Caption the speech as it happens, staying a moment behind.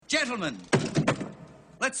Gentlemen,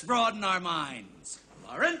 let's broaden our minds.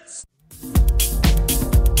 Lawrence?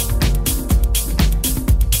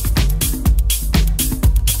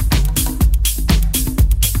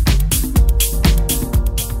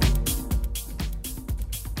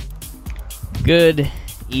 Good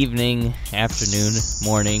evening, afternoon,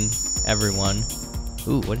 morning, everyone.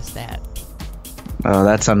 Ooh, what is that? Oh,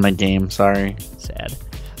 that's on my game. Sorry. Sad.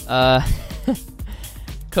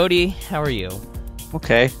 Cody, how are you?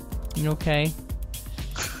 Okay. You okay?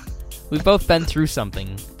 We've both been through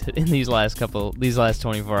something in these last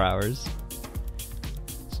 24 hours.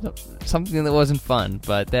 Something that wasn't fun,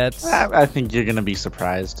 but that's... I think you're gonna be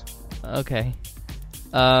surprised. Okay.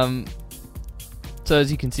 So as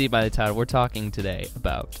you can see by the title, we're talking today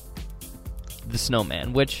about The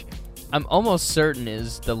Snowman, which I'm almost certain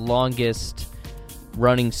is the longest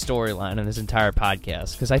running storyline in this entire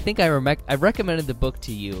podcast, because I think I recommended the book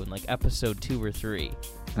to you in like episode 2 or 3,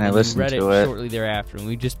 and I listened read to it it shortly thereafter, and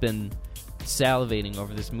we've just been salivating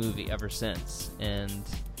over this movie ever since, and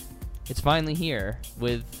it's finally here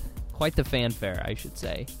with quite the fanfare, I should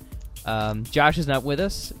say. Josh is not with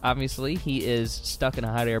us. Obviously, he is stuck in a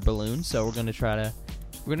hot air balloon, so we're gonna try to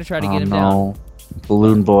get him down.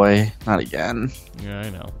 Balloon boy, not again. Yeah, I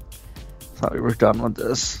know. Thought we were done with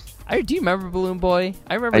this. Do you remember Balloon Boy?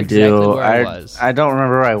 I remember I exactly do. where I was. I don't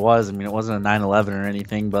remember where I was. I mean, it wasn't a 9/11 or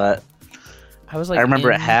anything, but I was like, I remember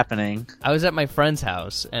it happening. I was at my friend's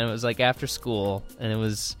house, and it was like after school, and I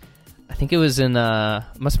think it was in must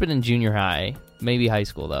have been in junior high, maybe high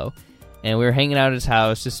school though. And we were hanging out at his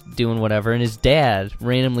house, just doing whatever. And his dad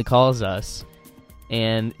randomly calls us,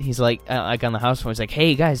 and he's like on the house phone. He's like,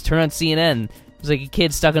 "Hey guys, turn on CNN." It was like a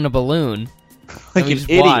kid stuck in a balloon. Like and we an just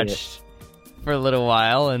idiot. watched for a little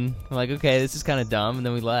while, and I'm like, "Okay, this is kind of dumb." And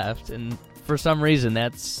then we left. And for some reason,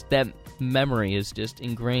 that memory is just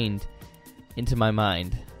ingrained into my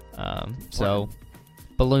mind. So,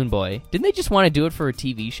 Balloon Boy. Didn't they just want to do it for a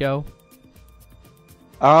TV show?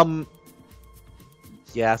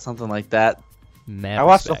 Yeah, something like that. Mad I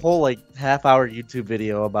watched respect. a whole like half-hour YouTube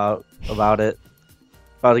video about it,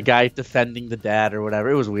 about a guy defending the dad or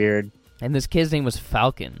whatever. It was weird. And this kid's name was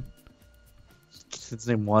Falcon. His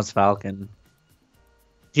name was Falcon.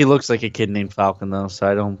 He looks like a kid named Falcon though, so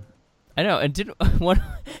I don't. I know, and did one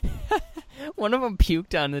of them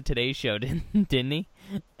puked on the Today Show, didn't he?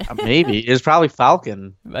 Maybe it was probably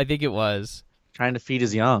Falcon I think it was. trying to feed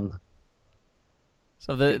his young.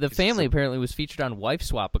 So the family apparently was featured on Wife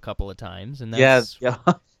Swap a couple of times, and that's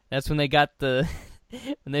that's when they got when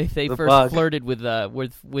they The first bug. flirted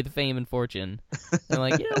with fame and fortune. They're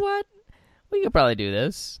like, you know what, we could probably do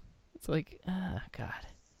this. It's like, God.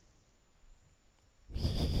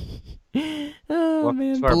 Oh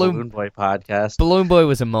man, to our Balloon Boy podcast. Balloon Boy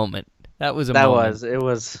was a moment. That was a moment. It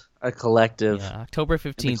was a collective, Yeah, October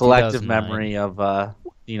 15th, collective 2009. memory of the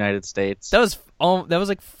United States. That was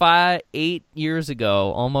like 8 years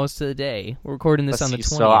ago, almost to the day. We're recording this on the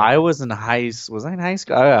 20th. So I was in high. Was I in high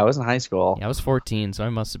school? Oh, yeah, I was in high school. Yeah, I was 14, so I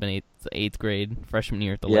must have been eighth grade, freshman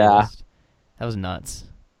year at the Yeah. latest. That was nuts.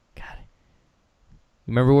 God.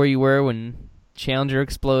 You remember where you were when Challenger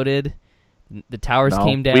exploded? The towers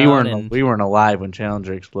came down. We weren't alive when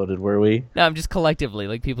Challenger exploded, were we? No, I'm just collectively.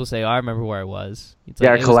 Like people say, oh, I remember where I was. It's Yeah, like,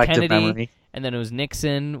 our it was collective Kennedy, memory. and then it was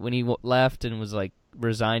Nixon when he left and was like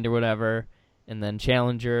resigned or whatever, and then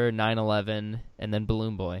Challenger, 9/11, and then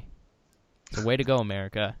Balloon Boy. So way to go,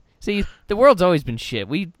 America. See, the world's always been shit.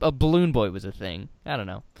 A Balloon Boy was a thing. I don't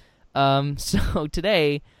know. So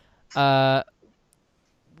today, before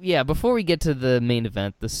we get to the main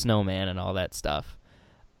event, the snowman and all that stuff,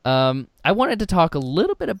 I wanted to talk a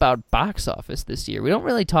little bit about box office this year. We don't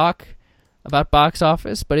really talk about box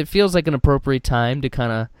office, but it feels like an appropriate time to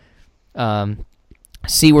kind of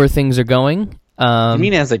see where things are going. You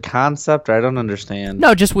mean as a concept? I don't understand.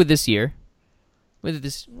 No, just with this year. With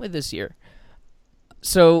this year.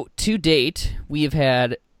 So, to date, we have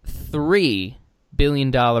had 3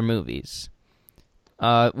 billion-dollar movies.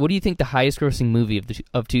 What do you think the highest-grossing movie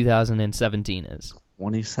of 2017 is?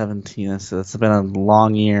 2017. That's been a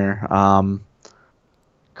long year.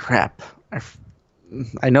 Crap.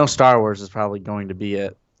 I know Star Wars is probably going to be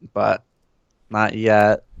it, but not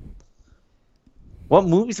yet. What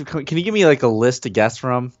movies have come? Can you give me like a list to guess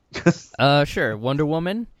from? Sure. Wonder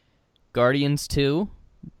Woman, Guardians 2,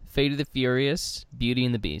 Fate of the Furious, Beauty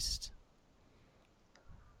and the Beast.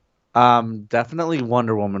 Definitely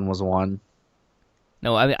Wonder Woman was one.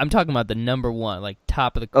 No, I'm talking about the number one, like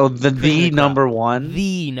top of the. Oh, the number one.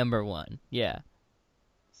 The number one. Yeah.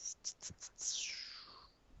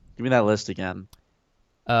 Give me that list again.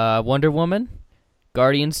 Wonder Woman,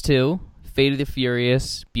 Guardians 2, Fate of the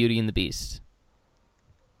Furious, Beauty and the Beast.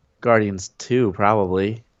 Guardians 2,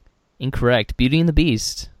 probably. Incorrect. Beauty and the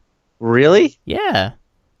Beast. Really? Yeah.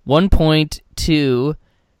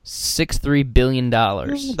 $1.263 billion.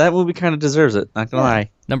 That movie kind of deserves it, not gonna lie.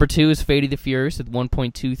 Number 2 is Fate of the Furious with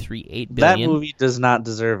 $1.238 billion. That movie does not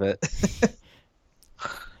deserve it.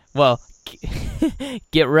 Well,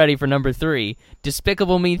 get ready for number 3.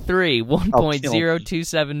 Despicable Me 3,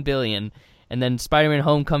 $1.027 billion. And then Spider-Man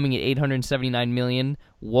Homecoming at $879 million.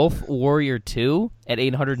 Wolf Warrior 2 at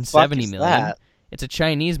 $870 million. That? It's a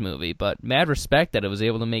Chinese movie, but mad respect that it was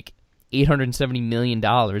able to make $870 million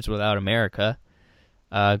without America.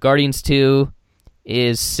 Guardians 2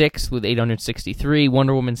 is 6 with 863.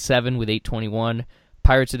 Wonder Woman 7 with 821.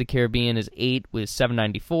 Pirates of the Caribbean is 8 with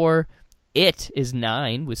 794. It is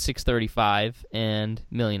 9 with 635 and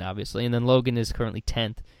million, obviously. And then Logan is currently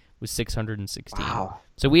 10th with 616. Wow.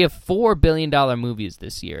 So we have $4 billion movies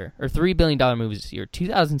this year, or $3 billion movies this year.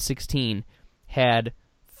 2016 had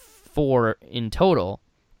 4 in total.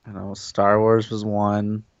 I know Star Wars was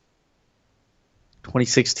 1.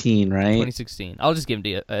 2016, right? 2016. I'll just give them to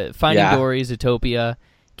you. Finding Dory, Zootopia,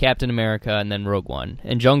 Captain America, and then Rogue One.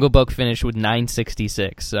 And Jungle Book finished with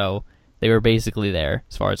 966, so they were basically there,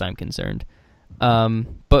 as far as I'm concerned.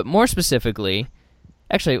 But more specifically,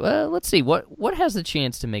 actually, let's see. What has the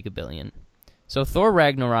chance to make $1 billion? So Thor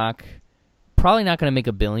Ragnarok, probably not going to make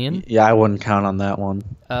 $1 billion. Yeah, I wouldn't count on that one.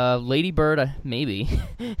 Lady Bird, maybe.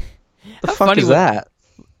 The fuck is that?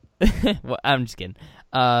 Well, I'm just kidding.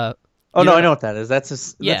 I know what that is. That's an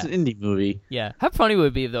indie movie. Yeah. How funny would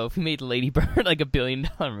it be, though, if we made Lady Bird like $1 billion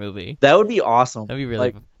movie? That would be awesome. That'd be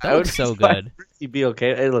really that looks so good. It'd be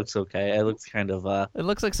okay. It looks okay. It looks kind of It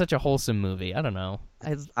looks like such a wholesome movie. I don't know.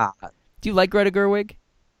 Do you like Greta Gerwig?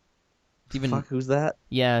 Fuck, who's that?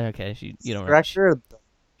 Yeah, okay. You don't Director?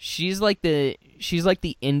 She's like the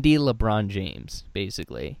indie LeBron James,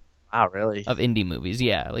 basically. Wow, really? Of indie movies.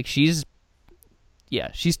 Yeah. Like she's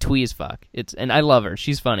twee as fuck. And I love her.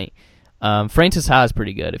 She's funny. Frances Ha is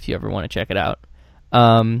pretty good if you ever want to check it out.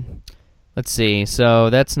 Let's see. So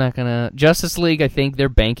that's not gonna Justice League. I think they're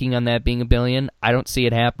banking on that being $1 billion. I don't see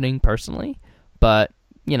it happening personally, but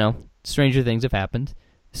stranger things have happened.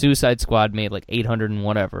 Suicide Squad made like 800 and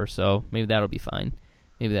whatever, so maybe that'll be fine.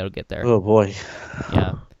 Maybe that'll get there. Oh boy.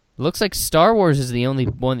 Yeah. Looks like Star Wars is the only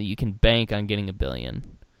one that you can bank on getting $1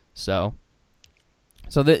 billion. So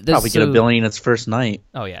this probably get $1 billion its first night.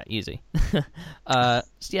 Oh yeah, easy.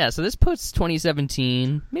 So this puts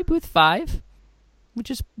 2017 maybe with 5, which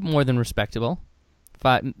is more than respectable.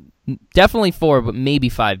 5, definitely 4, but maybe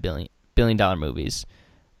 $5 billion movies.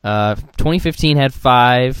 2015 had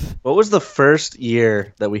 5. What was the first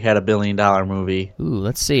year that we had $1 billion movie? Ooh,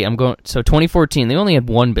 let's see. So 2014, they only had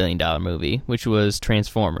 $1 billion movie, which was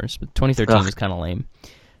Transformers. But 2013 was kind of lame.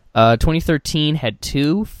 2013 had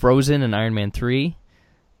 2, Frozen and Iron Man 3.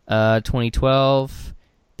 2012,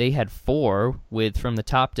 they had 4 with From the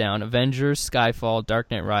Top Down, Avengers, Skyfall, Dark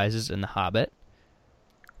Knight Rises, and The Hobbit.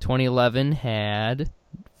 2011 had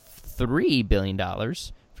 $3 billion.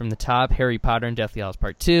 From the top, Harry Potter and Deathly Hallows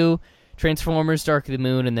Part 2, Transformers, Dark of the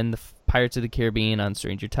Moon, and then the Pirates of the Caribbean on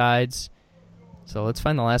Stranger Tides. So let's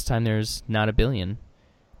find the last time there's not $1 billion.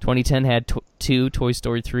 2010 had 2, Toy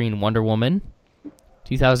Story 3, and Wonder Woman.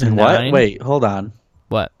 2009. What? Wait, hold on.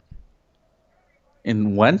 What?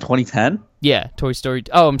 In when? 2010? Yeah, Toy Story.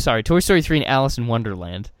 Oh, I'm sorry. Toy Story 3 and Alice in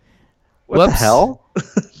Wonderland. What the hell?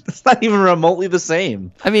 It's not even remotely the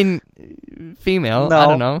same. I mean, female. No. I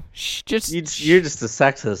don't know. You're just a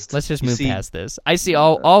sexist. Let's just move past this. I see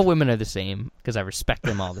all women are the same because I respect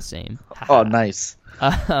them all the same. Oh, nice.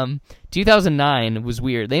 2009 was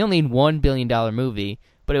weird. They only had $1 billion movie,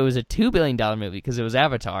 but it was a $2 billion movie because it was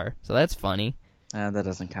Avatar. So that's funny. That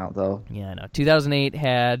doesn't count though. Yeah, I know. 2008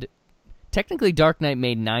 had technically Dark Knight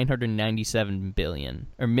made $997 million.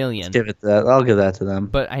 Give it that. I'll give that to them.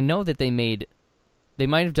 But I know that they might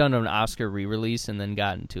have done an Oscar re-release and then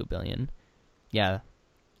gotten to $1 billion. Yeah.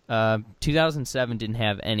 2007 didn't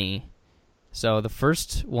have any. So the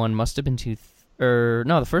first one must have been the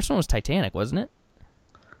first one was Titanic, wasn't it?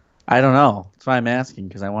 I don't know. That's why I'm asking,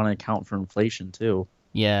 because I want to account for inflation too.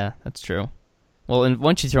 Yeah, that's true. Well, and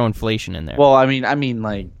once you throw inflation in there. Well, I mean,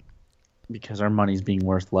 like, because our money's being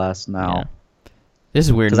worth less now. Yeah. This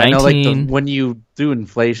is weird. 19... I know, like, when you do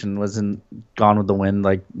inflation, wasn't Gone with the Wind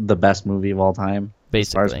like the best movie of all time,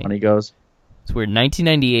 basically, as far as money goes? It's weird.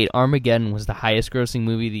 1998, Armageddon was the highest-grossing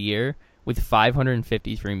movie of the year with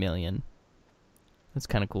 $553 million. That's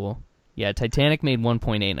kind of cool. Yeah, Titanic made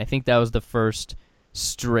 1.8, and I think that was the first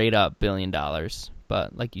straight-up $1 billion.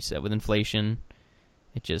 But like you said, with inflation,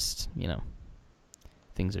 it just,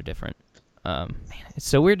 things are different. Man, it's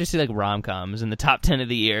so weird to see like rom-coms in the top 10 of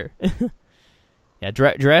the year. Yeah,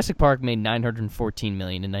 Jurassic Park made $914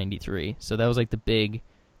 million in '93, so that was like the big,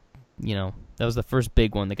 that was the first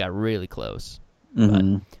big one that got really close.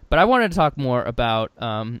 Mm-hmm. But I wanted to talk more about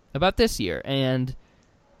this year, and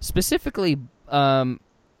specifically, I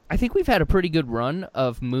think we've had a pretty good run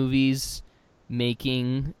of movies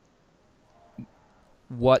making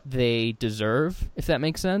what they deserve, if that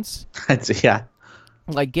makes sense. Yeah.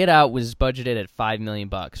 Like Get Out was budgeted at $5 million,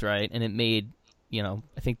 right? And it made, I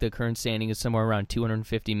think the current standing is somewhere around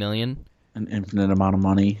 $250 million. An infinite amount of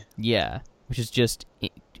money. Yeah, which is just,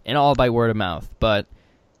 and all by word of mouth. But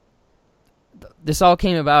this all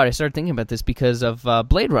came about, I started thinking about this because of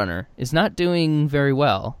Blade Runner is not doing very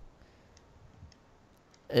well.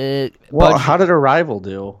 How did Arrival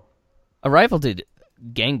do? Arrival did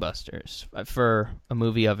gangbusters for a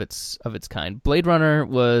movie of its kind. Blade Runner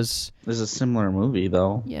was... There's a similar movie,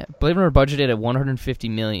 though. Yeah, Blade Runner budgeted at $150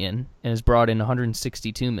 million and has brought in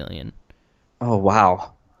 $162 million. Oh,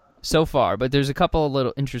 wow. So far, but there's a couple of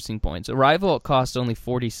little interesting points. Arrival cost only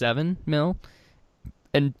 $47 million,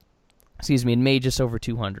 and, it made just over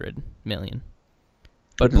 $200 million.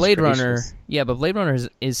 But Blade Runner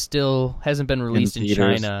is still hasn't been released in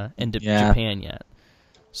China and Japan yet.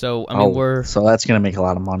 So so that's gonna make a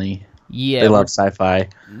lot of money. Yeah, they love sci-fi.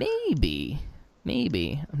 Maybe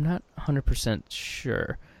I'm not 100%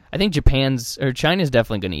 sure. I think China's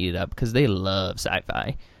definitely going to eat it up because they love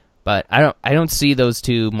sci-fi. But I don't see those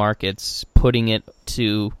two markets putting it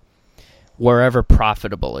to wherever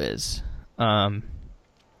profitable is. Yeah,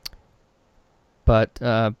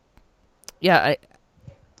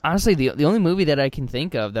 honestly, the only movie that I can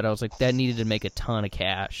think of that I was like, that needed to make a ton of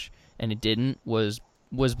cash, and it didn't, was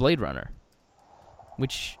Blade Runner.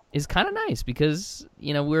 Which is kind of nice, because,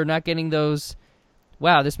 we're not getting those,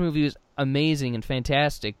 wow, this movie was amazing and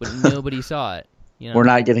fantastic, but nobody saw it. We're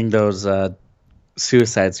not getting those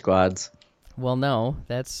Suicide Squads. Well, no,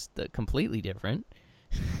 that's completely different.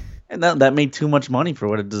 And that made too much money for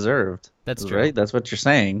what it deserved. That's true. Right? That's what you're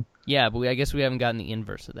saying. Yeah, but I guess we haven't gotten the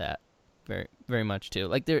inverse of that very, very much, too.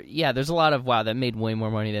 Like, there's a lot of, wow, that made way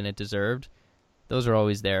more money than it deserved. Those are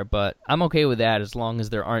always there, but I'm okay with that as long as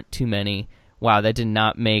there aren't too many, wow, that did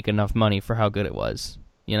not make enough money for how good it was,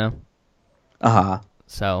 Uh-huh.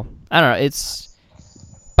 So, I don't know,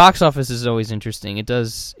 box office is always interesting. It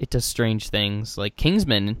does strange things. Like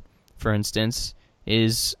Kingsman, for instance,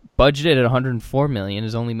 is budgeted at $104 million,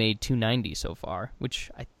 has only made $290 so far,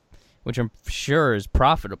 which I'm sure is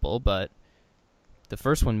profitable, but the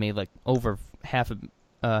first one made like over half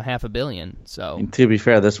a billion. So, and to be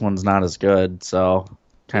fair, this one's not as good, so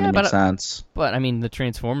kind of makes sense. But I mean, the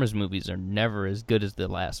Transformers movies are never as good as the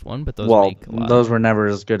last one, but those make a lot. Those were never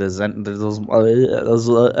as good as those.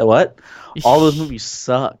 What? All those movies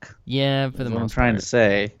suck. Yeah, for the most part. I'm trying to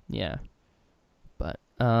say. Yeah, but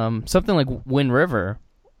something like Wind River,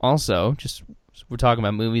 also, just we're talking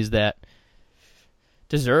about movies that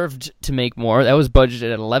deserved to make more. That was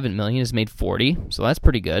budgeted at $11 million. It's made $40, so that's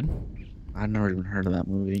pretty good. I've never even heard of that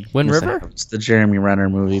movie. Wind River? It's the Jeremy Renner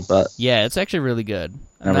movie, but yeah, it's actually really good.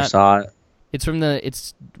 I never saw it.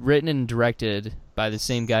 It's written and directed by the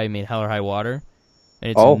same guy who made Hell or High Water,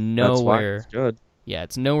 and it's that's why it's good. Yeah,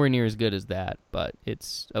 it's nowhere near as good as that, but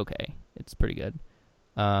it's okay. It's pretty good.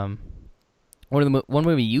 One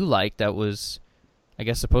movie you liked that was, I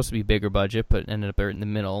guess, supposed to be bigger budget, but ended up right in the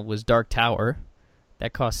middle, was Dark Tower.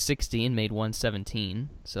 That cost $60 and made $117.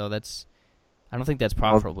 So that's, I don't think that's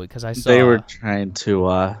profitable because I saw they were trying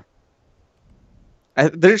to.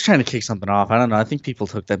 They're just trying to kick something off. I don't know. I think people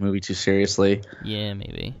took that movie too seriously. Yeah,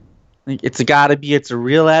 maybe. Like, it's a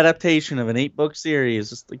real adaptation of an 8-book series.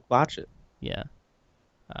 Just like watch it. Yeah.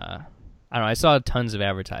 I don't know. I saw tons of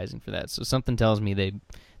advertising for that, so something tells me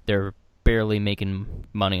they're barely making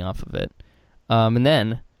money off of it. And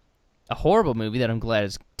then a horrible movie that I'm glad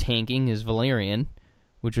is tanking is Valerian,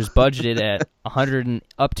 which was budgeted at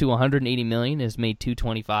up to $180 million, has made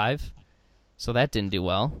 $225. So that didn't do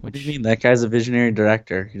well. What do you mean? That guy's a visionary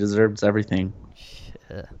director. He deserves everything.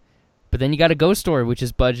 But then you got A Ghost Story, which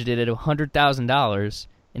is budgeted at $100,000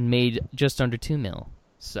 and made just under $2 million.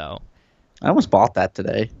 So I almost bought that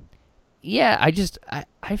today. Yeah,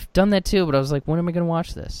 I've done that too, but I was like, when am I going to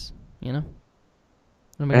watch this? I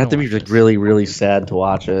have to be like really, really sad to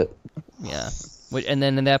watch it. Yeah. And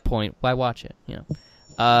then at that point, why watch it?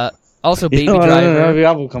 Also, Baby Driver. Every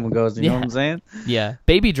album comes and goes. You know what I'm saying? Yeah,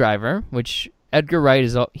 Baby Driver, which Edgar Wright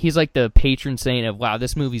he's like the patron saint of, wow,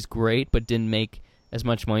 this movie's great, but didn't make as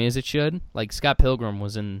much money as it should. Like Scott Pilgrim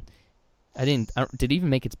was in. Did it even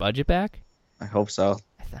make its budget back? I hope so.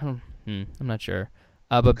 I'm not sure.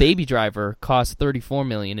 But Baby Driver cost $34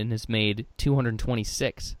 million and has made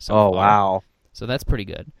 $226. So far. Wow! So that's pretty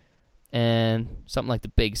good. And something like The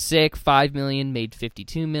Big Sick, $5 million, made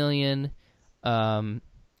 $52 million. What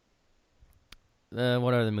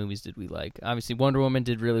other movies did we like? Obviously, Wonder Woman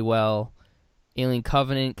did really well. Alien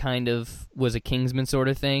Covenant kind of was a Kingsman sort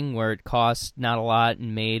of thing, where it cost not a lot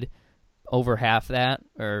and made over half that,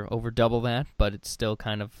 or over double that, but it's still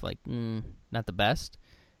kind of like, not the best,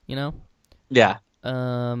 you know? Yeah.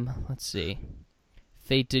 Let's see.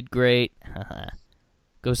 Fate did great.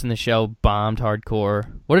 Ghost in the Shell bombed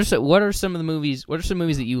hardcore. What are some of the movies? What are some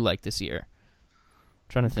movies that you like this year? I'm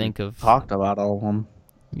trying to think of. Talked about all of them.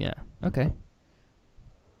 Yeah. Okay.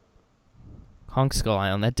 Kong Skull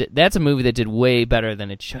Island. That's a movie that did way better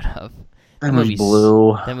than it should have. That movie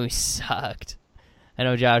blew. That movie sucked. I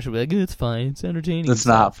know Josh will be like, "It's fine. It's entertaining." It's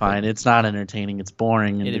not fine. It's not entertaining. It's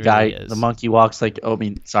boring. And It the guy, really is. the monkey walks like. Oh, I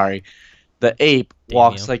mean, sorry, the ape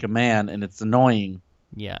walks like a man, and it's annoying.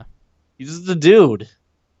 Yeah. He's just a dude.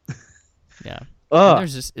 Yeah. Ugh.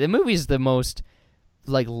 There's just the movie is the most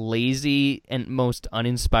like lazy and most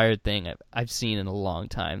uninspired thing I've seen in a long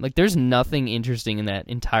time. Like, there's nothing interesting in that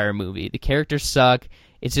entire movie. The characters suck.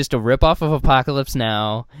 It's just a ripoff of Apocalypse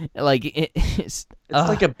Now. Like it's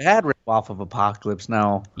like a bad rip-off of Apocalypse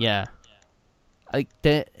Now. Yeah. Like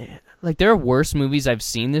that. Like, there are worse movies I've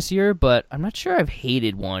seen this year, but I'm not sure I've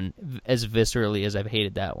hated one as viscerally as I've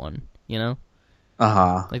hated that one. You know.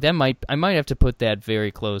 Like that I might have to put that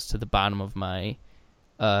very close to the bottom of my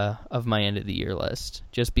end of the year list,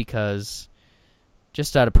 just because,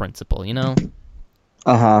 just out of principle, you know.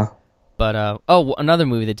 But another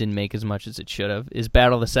movie that didn't make as much as it should have is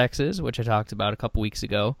Battle of the Sexes, which I talked about a couple weeks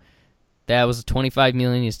ago. That was $25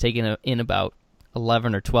 million. He's taken in about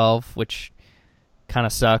 11 or 12, which kind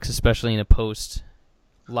of sucks, especially in a post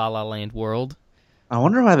La La Land world. I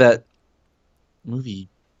wonder why that movie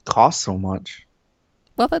cost so much.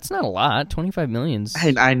 Well, that's not a lot. 25 million's...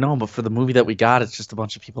 I know, but for the movie that we got, it's just a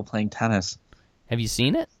bunch of people playing tennis. Have you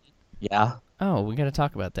seen it? Yeah. Oh, we got to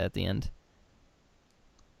talk about that at the end.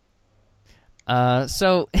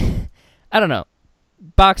 So, I don't know.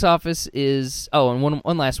 Box office is... Oh, and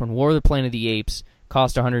one last one. War of the Planet of the Apes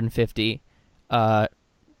cost 150. Has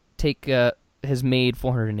made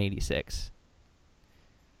 486.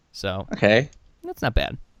 So... Okay. That's not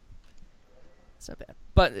bad. It's not bad.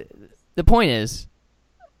 But the point is...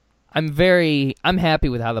 I'm happy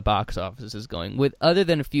with how the box office is going. With other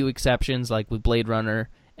than a few exceptions, like with Blade Runner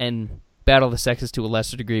and Battle of the Sexes to a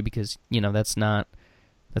lesser degree, because that's kind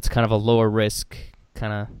of a lower risk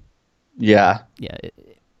kind of. Yeah. Yeah.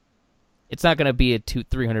 It's not going to be a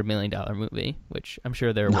 $300 million movie, which I'm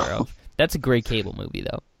sure they're aware of. That's a great cable movie,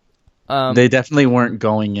 though. They definitely weren't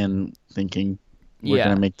going in thinking we're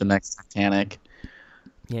going to make the next Titanic.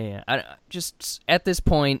 Yeah. I just at this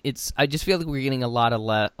point, I just feel like we're getting a lot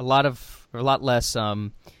less.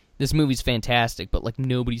 This movie's fantastic, but like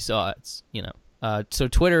nobody saw it. So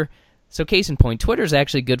Twitter. So case in point, Twitter's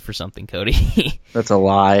actually good for something, Cody. That's a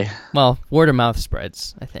lie. Well, word of mouth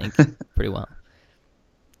spreads, I think, pretty well.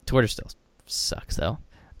 Twitter still sucks, though.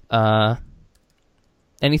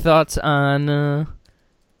 Any thoughts on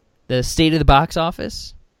the state of the box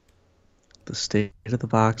office? The state of the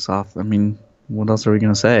box office. I mean, what else are we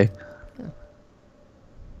going to say?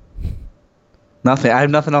 Nothing. I have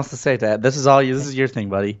nothing else to say to that. This is your thing,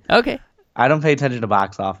 buddy. Okay. I don't pay attention to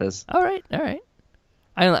box office. All right.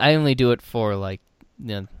 I only do it for like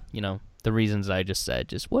the reasons I just said.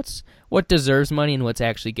 Just what deserves money and what's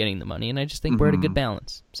actually getting the money, and I just think we're at a good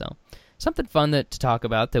balance. So something fun to talk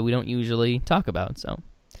about that we don't usually talk about. So,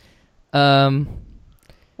 well,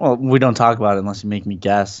 we don't talk about it unless you make me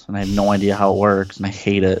guess, and I have no idea how it works, and I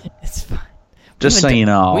hate it. It's fine. Just so you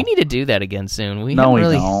know. We need to do that again soon. We don't.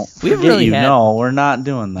 No, we're not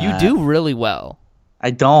doing that. You do really well.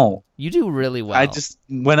 I don't. You do really well.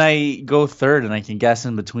 When I go third and I can guess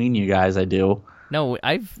in between you guys, I do. No,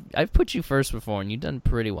 I've put you first before, and you've done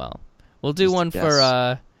pretty well. We'll do one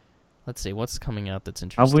for, let's see, what's coming out that's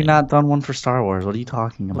interesting. Have we not done one for Star Wars? What are you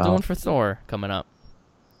talking about? We'll do one for Thor coming up.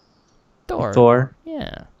 Thor?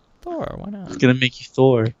 Yeah. Thor, why not? It's going to make you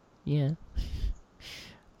Thor. Yeah.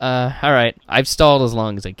 All right. I've stalled as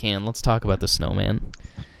long as I can. Let's talk about the snowman.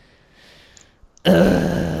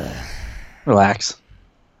 Relax.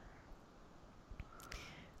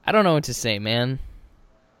 I don't know what to say, man.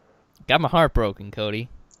 Got my heart broken, Cody.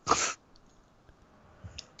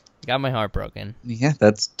 Got my heart broken. Yeah,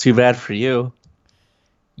 that's too bad for you.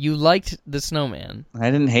 You liked the snowman. I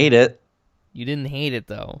didn't hate it. You didn't hate it,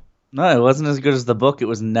 though. No, it wasn't as good as the book. It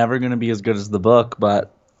was never going to be as good as the book,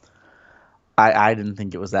 but I didn't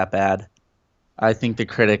think it was that bad. I think the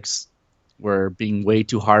critics were being way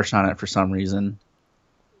too harsh on it for some reason.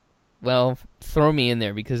 Well, throw me in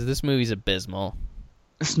there because this movie's abysmal.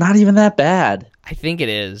 It's not even that bad. I think it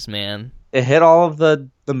is, man. It hit all of the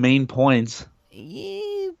main points.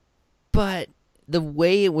 Yeah, but the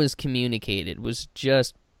way it was communicated was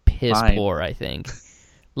just piss Fine. poor, I think.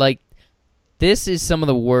 Like, this is some of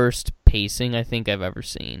the worst pacing I think I've ever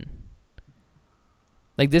seen.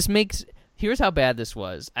 Like, this makes... Here's how bad this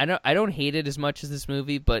was. I don't hate it as much as this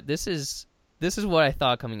movie, but this is what I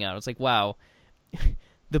thought coming out. It's like, wow,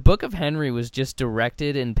 the Book of Henry was just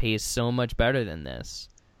directed and paced so much better than this.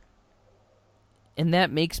 And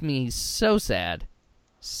that makes me so sad.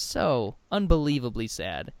 So unbelievably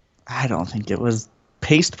sad. I don't think it was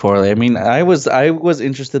paced poorly. I mean, I was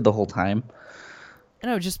interested the whole time. I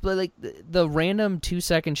know, just like the random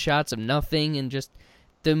 2-second shots of nothing, and just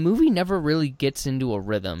the movie never really gets into a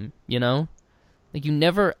rhythm, you know? Like, you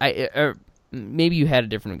never, or maybe you had a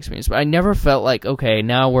different experience, but I never felt like, okay,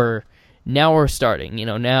 now we're starting, you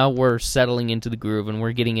know, now we're settling into the groove and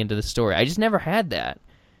we're getting into the story. I just never had that.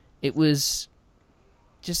 It was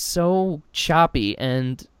just so choppy,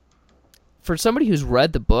 and for somebody who's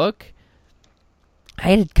read the book, I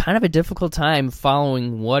had kind of a difficult time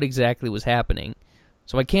following what exactly was happening.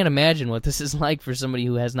 So I can't imagine what this is like for somebody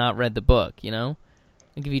who has not read the book, you know?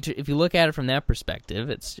 Like, if you look at it from that perspective,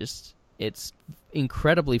 it's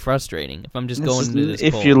incredibly frustrating if I'm just going into this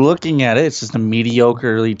If cold. you're looking at it, it's just a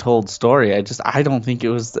mediocrely told story. I don't think it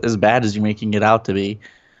was as bad as you're making it out to be.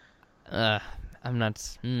 I'm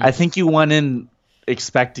not... I think you went in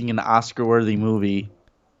expecting an Oscar-worthy movie.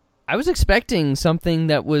 I was expecting something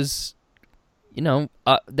that was, you know,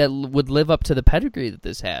 that would live up to the pedigree that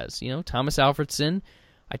this has. You know, Thomas Alfredson,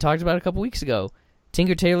 I talked about it a couple weeks ago.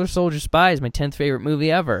 Tinker Tailor Soldier Spy is my 10th favorite movie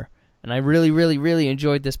ever. And I really, really, really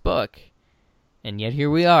enjoyed this book. And yet here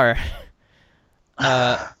we are.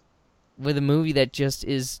 With a movie that just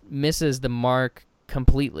misses the mark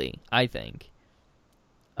completely, I think.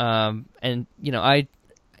 And, you know,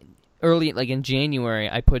 early, like in January,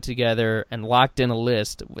 I put together and locked in a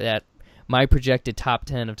list that my projected top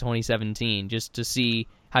 10 of 2017 just to see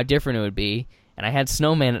how different it would be. And I had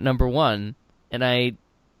Snowman at number 1, and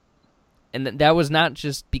that was not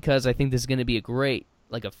just because I think this is going to be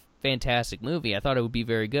a fantastic movie. I thought it would be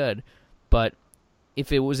very good, but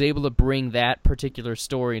if it was able to bring that particular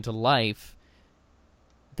story to life,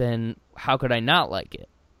 then how could I not like it?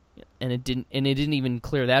 And it didn't even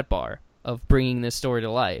clear that bar of bringing this story to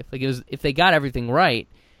life. Like, it was, if they got everything right,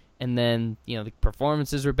 and then, you know, the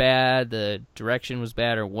performances were bad, the direction was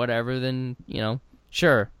bad, or whatever, then, you know,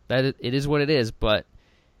 sure, it is what it is, but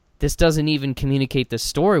this doesn't even communicate the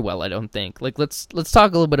story well, I don't think. Like, let's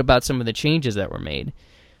talk a little bit about some of the changes that were made.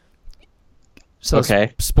 So,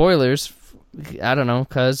 okay. Spoilers, I don't know,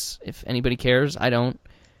 because if anybody cares, I don't.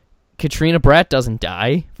 Katrina Bratt doesn't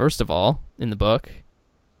die, first of all, in the book.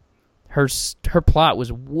 Her plot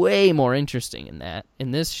was way more interesting in that.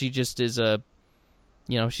 In this, she just is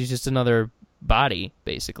she's just another body,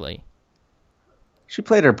 basically. She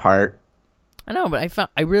played her part. I know, but I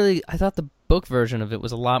thought the book version of it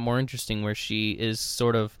was a lot more interesting, where she is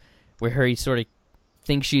where Harry sort of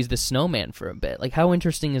thinks she's the snowman for a bit. Like, how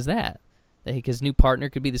interesting is that? That his new partner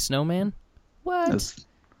could be the snowman? What?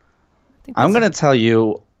 I'm going to tell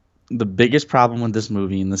you the biggest problem with this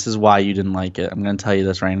movie, and this is why you didn't like it. I'm going to tell you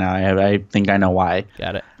this right now. I think I know why.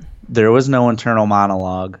 Got it. There was no internal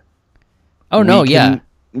monologue. Oh, no, yeah.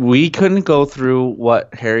 We couldn't go through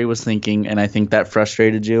what Harry was thinking, and I think that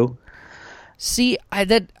frustrated you. See,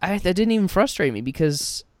 that didn't even frustrate me,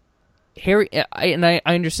 because I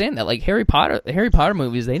understand that. Like, Harry Potter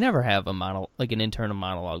movies, they never have an internal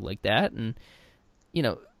monologue like that, and, you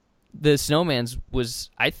know, the Snowman's was,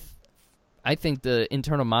 I think the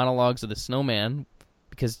internal monologues of the Snowman,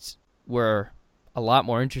 because were a lot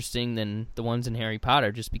more interesting than the ones in Harry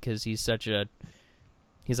Potter, just because he's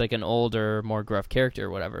like an older, more gruff character or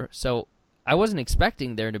whatever. So I wasn't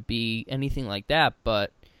expecting there to be anything like that,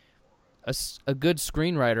 but a good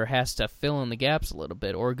screenwriter has to fill in the gaps a little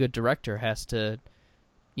bit, or a good director has to,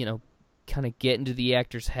 you know, kind of get into the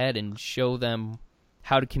actor's head and show them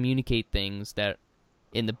how to communicate things that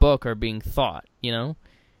in the book are being thought, you know?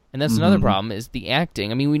 And that's another problem, is the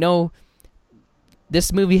acting. I mean, we know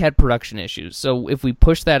this movie had production issues, so if we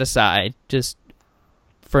push that aside, just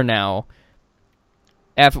for now,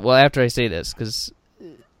 after I say this, because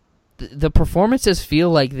the performances feel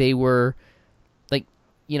like they were, like,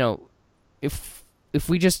 you know, if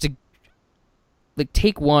we just, like,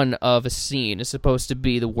 take one of a scene is supposed to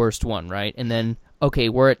be the worst one, right? And then, okay,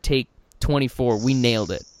 we're at take 24, we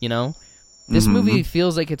nailed it, you know? This movie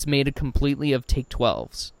feels like it's made completely of take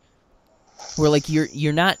 12s. Where, like,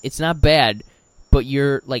 you're not, it's not bad, but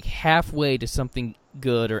you're, like, halfway to something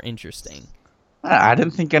good or interesting. I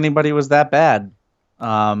didn't think anybody was that bad.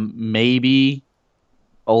 Maybe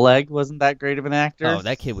Oleg wasn't that great of an actor. Oh,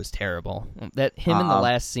 that kid was terrible. That him in the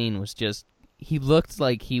last scene was just. He looked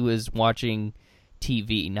like he was watching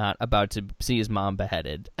TV, not about to see his mom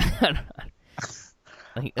beheaded.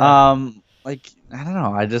 Like I don't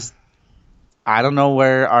know. I don't know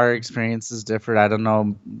where our experiences differed. I don't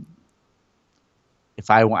know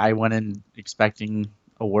if I went in expecting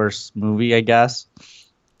a worse movie. I guess.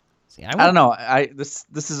 See, I don't know. This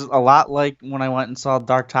is a lot like when I went and saw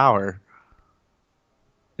Dark Tower.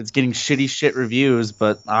 It's getting shit reviews,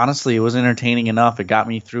 but honestly, it was entertaining enough. It got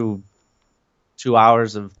me through 2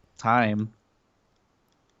 hours of time.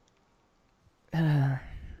 I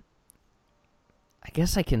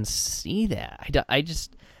guess I can see that. I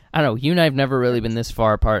don't know. You and I have never really been this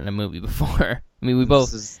far apart in a movie before. I mean,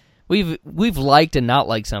 we've liked and not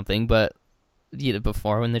liked something, but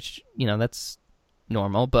before when that's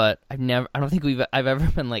normal. But I don't think I've ever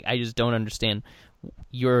been like, I just don't understand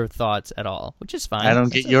your thoughts at all, which is fine. I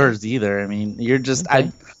don't get yours either. I mean, you're just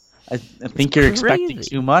okay. I think you're expecting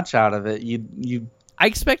too much out of it. I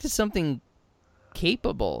expected something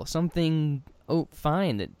capable, something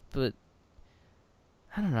fine, but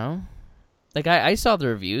I don't know. Like I saw the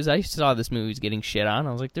reviews, I saw this movie was getting shit on.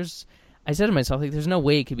 I was like, I said to myself, like, there's no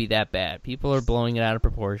way it could be that bad. People are blowing it out of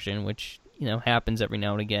proportion, which happens every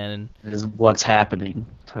now and again. And is what's happening.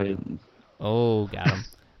 Oh, got him.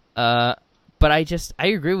 But I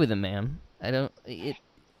agree with him, man.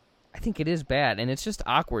 I think it is bad, and it's just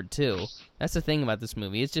awkward too. That's the thing about this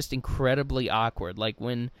movie. It's just incredibly awkward. Like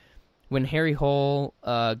when Harry Hole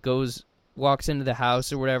walks into the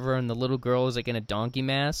house or whatever, and the little girl is like in a donkey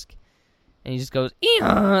mask, and he just goes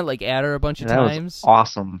like at her a bunch of times. Was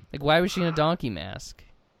awesome. Like, why was she in a donkey mask?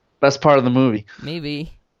 Best part of the movie.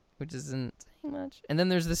 Maybe, which isn't saying much. And then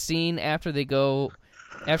there's the scene after they go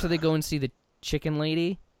and see the chicken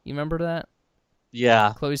lady. You remember that?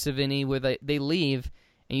 Yeah. Chloe Sevigny, where they leave,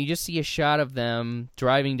 and you just see a shot of them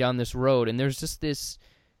driving down this road, and there's just this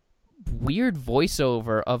weird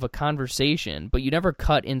voiceover of a conversation, but you never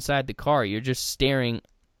cut inside the car. You're just staring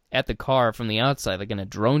at the car from the outside, like in a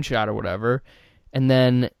drone shot or whatever. And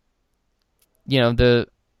then,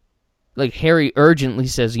 Harry urgently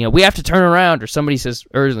says, we have to turn around, or somebody says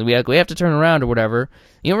urgently, we have to turn around or whatever.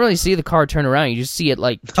 You don't really see the car turn around. You just see it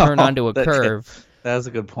like turn onto a curve. That's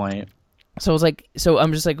a good point. So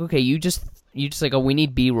I'm just like, okay, you just like, oh, we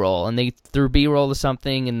need B-roll, and they threw B-roll to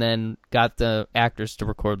something, and then got the actors to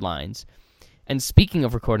record lines. And speaking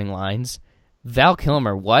of recording lines, Val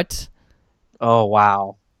Kilmer, what? Oh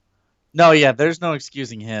wow, no, yeah, there's no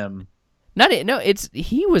excusing him.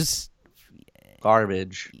 He was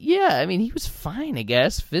garbage. Yeah, I mean, he was fine, I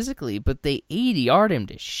guess, physically, but they ADR'd him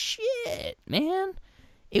to shit, man.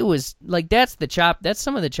 It was like that's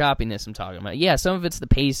some of the choppiness I'm talking about. Yeah, some of it's the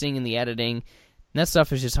pacing and the editing. And that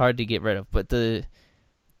stuff is just hard to get rid of. But the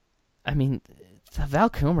Val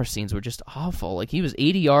Kilmer scenes were just awful. Like, he was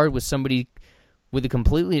ADR'd with somebody with a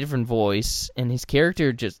completely different voice, and his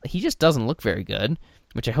character he just doesn't look very good,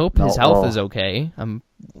 which I hope his health is okay. I'm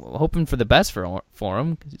hoping for the best for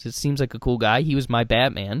him, because it seems like a cool guy. He was my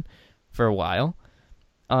Batman for a while.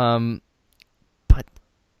 But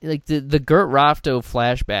like the Gert Rafto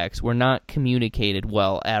flashbacks were not communicated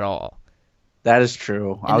well at all. That is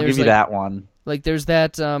true. I'll give you that one. Like there's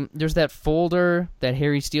that folder that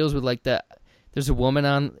Harry steals with like there's a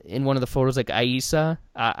woman in one of the photos like Aisa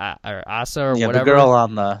or Asa or whatever. The girl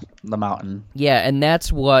on the mountain. Yeah, and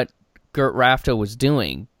that's what Gert Rafto was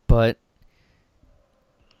doing. And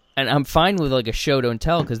I'm fine with like a show don't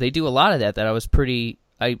tell, because they do a lot of that I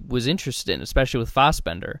was interested in, especially with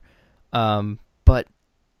Fassbender. But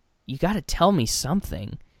you got to tell me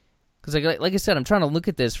something. Because, like I said, I'm trying to look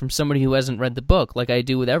at this from somebody who hasn't read the book, like I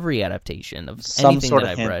do with every adaptation of anything that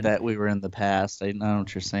I've read. Some sort of hint that we were in the past. I know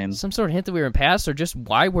what you're saying. Some sort of hint that we were in the past, or just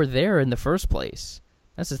why we're there in the first place.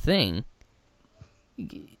 That's the thing.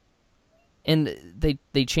 And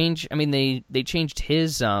they changed. I mean, they changed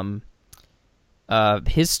his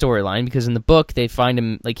storyline, because in the book they find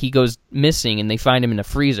him, like, he goes missing and they find him in a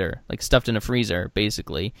freezer, like stuffed in a freezer,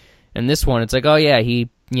 basically. And this one, it's like, oh yeah, he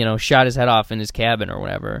shot his head off in his cabin or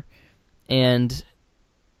whatever. And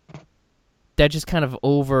that just kind of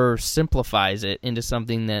oversimplifies it into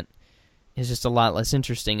something that is just a lot less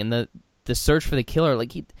interesting. And the search for the killer,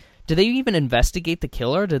 like, do they even investigate the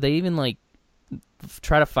killer? Do they even, like,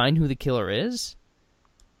 try to find who the killer is?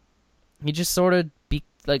 He just sort of be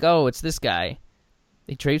like, oh, it's this guy.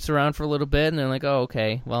 They traipse around for a little bit, and they're like, oh,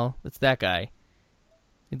 okay, well, it's that guy.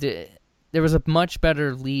 There was a much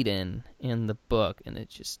better lead-in in the book, and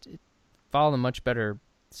it followed a much better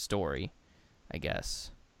story, I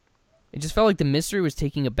guess. It just felt like the mystery was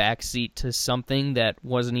taking a backseat to something that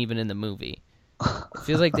wasn't even in the movie. It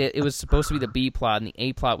feels like it was supposed to be the B plot, and the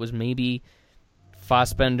A plot was maybe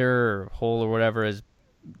Fassbender or Hole or whatever as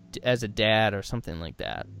a dad or something like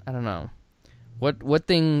that. I don't know. What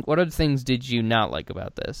other things did you not like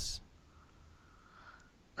about this?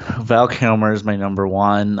 Val Kilmer is my number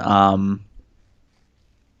one. I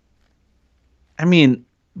mean,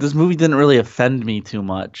 this movie didn't really offend me too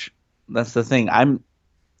much. That's the thing. I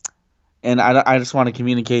just want to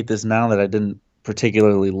communicate this now that I didn't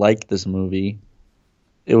particularly like this movie.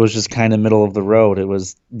 It was just kind of middle of the road. It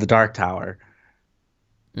was The Dark Tower.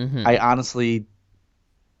 Mm-hmm. I honestly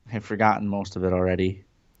have forgotten most of it already.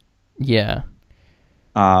 Yeah.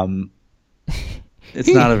 It's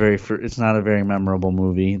not a very memorable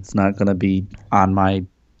movie. It's not going to be on my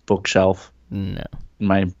bookshelf. No. In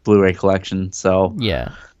my Blu-ray collection. So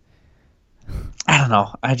yeah. I don't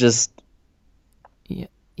know. I just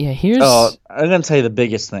here's I'm going to tell you the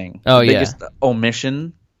biggest thing. The biggest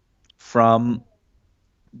omission from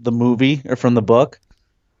the movie or from the book.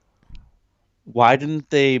 Why didn't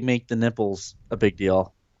they make the nipples a big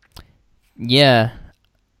deal? Yeah.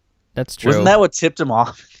 That's true. Wasn't that what tipped him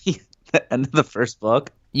off at the end of the first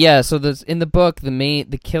book? Yeah, so in the book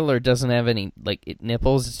the killer doesn't have any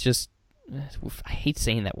nipples. It's just I hate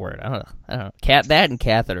saying that word. I don't know. That and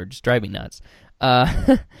catheter just drive me nuts.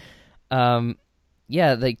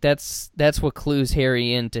 Yeah, that's what clues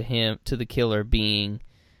Harry in to the killer being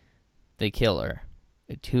the killer,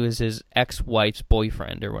 who is his ex-wife's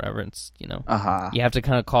boyfriend or whatever. It's you have to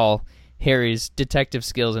kind of call Harry's detective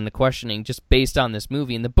skills into questioning just based on this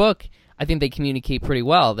movie. In the book, I think they communicate pretty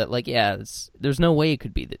well that there's no way it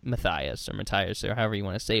could be Matthias or however you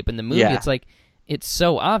want to say it. But in the movie, it's like it's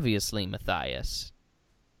so obviously Matthias.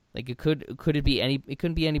 Like it couldn't be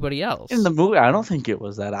anybody else. In the movie, I don't think it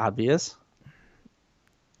was that obvious.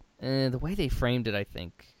 The way they framed it, I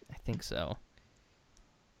think so.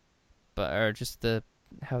 But or just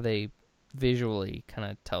how they visually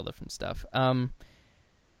kind of tell different stuff.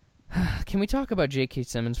 Can we talk about J.K.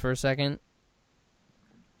 Simmons for a second?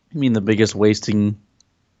 You mean the biggest wasted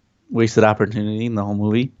opportunity in the whole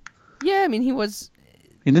movie? Yeah, I mean he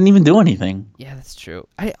didn't even do anything. Yeah, that's true.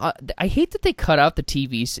 I hate that they cut out the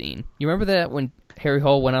TV scene. You remember that when Harry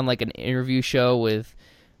Hole went on an interview show with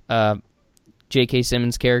J.K.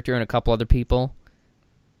 Simmons' character and a couple other people?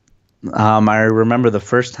 I remember the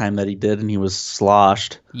first time that he did, and he was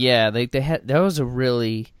sloshed. Yeah, they had that was a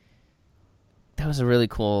really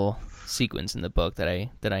cool sequence in the book that I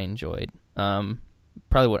enjoyed. Maybe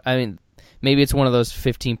it's one of those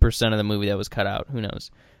 15% of the movie that was cut out. Who knows?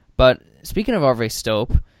 But speaking of Harvey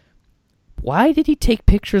Stope, why did he take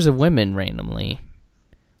pictures of women randomly?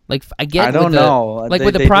 I don't know.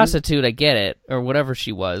 With the prostitute, I get it, or whatever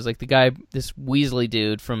she was. The guy, this Weasley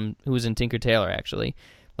dude who was in Tinker Tailor, actually,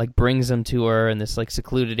 brings him to her in this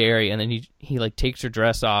secluded area, and then he takes her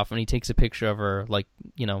dress off and he takes a picture of her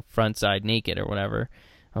front side naked or whatever.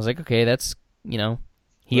 I was like, okay, that's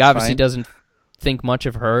he obviously doesn't think much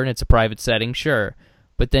of her, and it's a private setting, sure.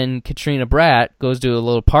 But then Katrina Bratt goes to a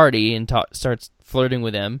little party and starts flirting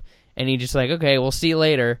with him. And he just okay, we'll see you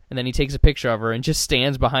later. And then he takes a picture of her and just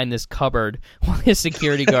stands behind this cupboard while his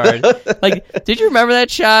security guard. Did you remember that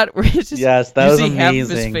shot? Where it's just, yes, that was amazing. Half of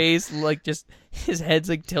his face, just his head's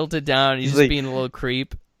tilted down. And he's just being a little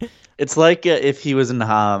creep. It's like if he was in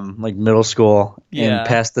middle school and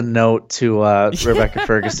passed the note to Rebecca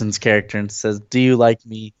Ferguson's character and says, "Do you like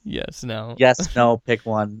me? Yes, no. Yes, no. Pick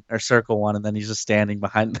one or circle one," and then he's just standing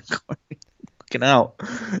behind the corner. Out.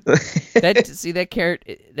 that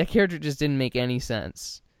character just didn't make any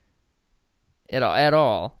sense at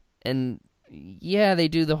all. And yeah, they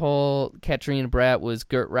do the whole Katrina Bratt was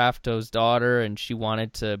Gert Rafto's daughter, and she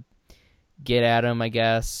wanted to get at him, I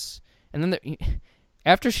guess. And then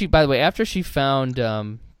after she found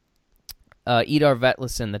Idar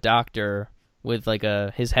Vetlesen, the doctor, with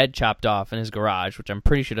his head chopped off in his garage, which I'm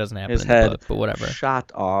pretty sure doesn't happen in the book, but whatever.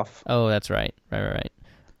 Shot off. Oh, that's right. Right.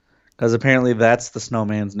 Because apparently that's the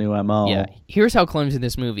snowman's new MO. Yeah. Here's how clumsy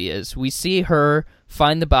this movie is. We see her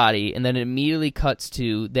find the body, and then it immediately cuts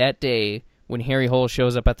to that day when Harry Hole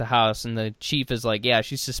shows up at the house, and the chief is like, yeah,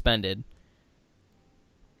 she's suspended.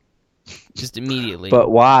 Just immediately. But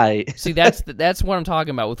why? See, that's what I'm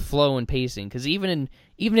talking about with flow and pacing. Because even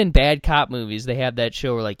in bad cop movies, they have that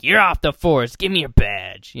show where you're off the force, give me your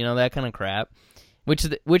badge. That kind of crap.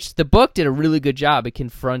 Which the book did a really good job at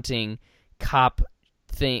confronting cop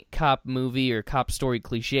movie or cop story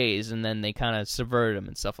cliches, and then they kind of subverted them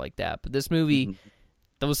and stuff like that. But this movie,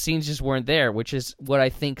 those scenes just weren't there, which is what I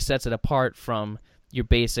think sets it apart from your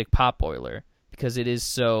basic Potboiler, because it is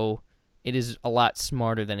so it is a lot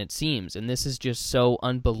smarter than it seems, and this is just so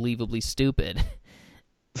unbelievably stupid.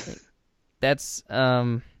 That's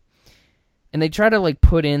and they try to like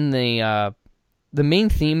put in the main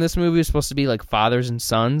theme of this movie is supposed to be like fathers and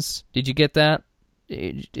sons. Did you get that?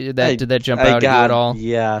 Did that jump out at you at all?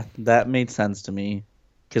 Yeah, that made sense to me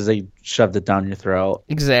because they shoved it down your throat.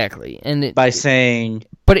 Exactly, and by saying,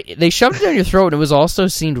 but they shoved it down your throat, and it was also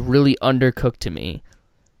seemed really undercooked to me.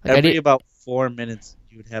 Like about 4 minutes,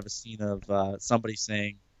 you would have a scene of somebody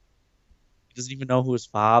saying, he doesn't even know who his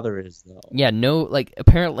father is, though. Yeah, no, like,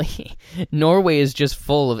 apparently, Norway is just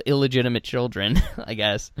full of illegitimate children, I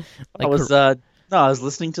guess. Like, I was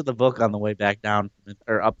listening to the book on the way back down,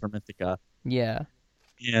 or up from Ithaca. Yeah.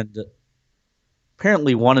 And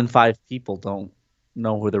apparently 1 in 5 people don't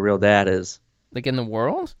know who the real dad is. Like, in the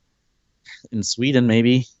world? In Sweden,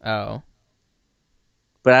 maybe. Oh.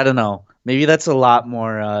 But I don't know. Maybe that's a lot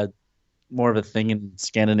more of a thing in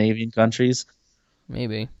Scandinavian countries.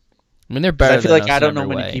 Maybe. I mean, they're better. I feel than like us I don't in know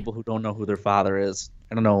every many way. people who don't know who their father is.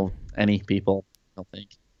 I don't know any people. I don't think.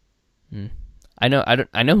 I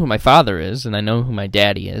know who my father is, and I know who my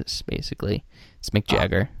daddy is. Basically, it's Mick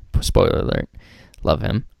Jagger. Spoiler alert. Love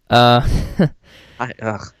him. What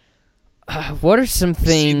are some things?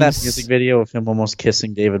 Seen that music video of him almost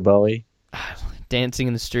kissing David Bowie? Dancing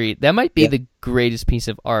in the street. That might be the greatest piece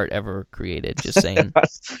of art ever created. Just saying.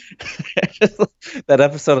 That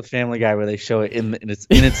episode of Family Guy where they show it in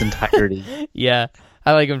its entirety. Yeah,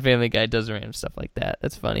 I like when Family Guy does random stuff like that.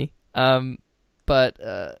 That's funny.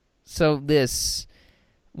 But so this,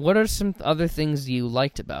 what are some other things you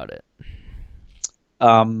liked about it?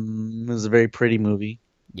 It was a very pretty movie.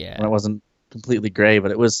 Yeah, it wasn't completely gray,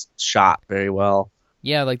 but it was shot very well.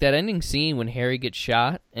 Yeah, like that ending scene when Harry gets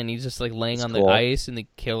shot and he's just like laying on the ice and the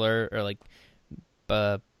killer or like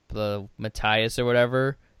the Matthias or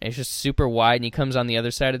whatever, and it's just super wide and he comes on the other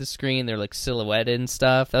side of the screen. They're like silhouetted and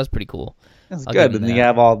stuff. That was pretty cool. That's good. And you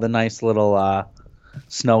have all the nice little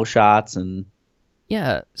snow shots and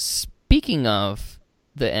yeah. Speaking of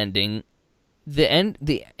the ending,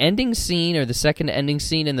 the ending scene or the second ending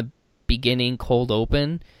scene and the beginning cold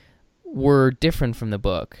open were different from the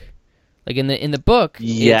book. Like in the book,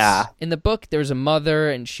 yeah. In the book, there's a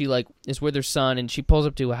mother and she like is with her son and she pulls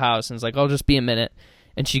up to a house and is like, "I'll just be a minute,"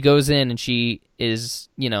 and she goes in and she is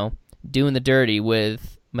doing the dirty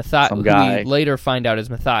with Matthias, who we later find out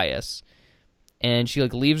is Matthias, and she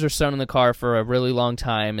like leaves her son in the car for a really long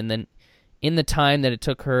time, and then in the time that it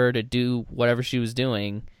took her to do whatever she was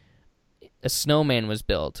doing, a snowman was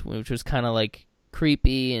built, which was kind of like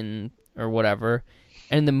creepy and or whatever.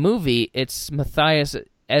 And in the movie, it's Matthias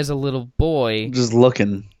as a little boy, just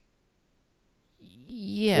looking,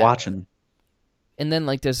 yeah, watching. And then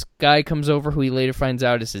like this guy comes over who he later finds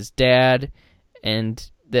out is his dad, and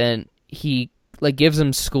then he like gives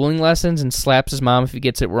him schooling lessons and slaps his mom if he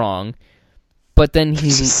gets it wrong. But then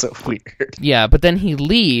he's so weird. Yeah, but then he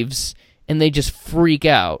leaves and they just freak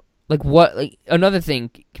out. Like what? Like another thing,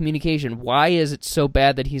 communication. Why is it so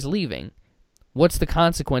bad that he's leaving? What's the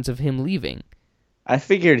consequence of him leaving? I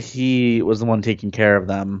figured he was the one taking care of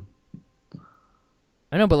them.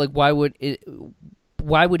 I know, but like, why would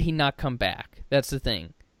he not come back? That's the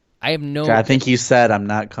thing. I have no. I think he said, "I'm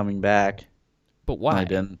not coming back." But why? I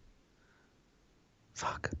didn't.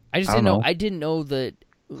 Fuck. I just didn't know. I didn't know that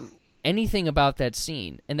anything about that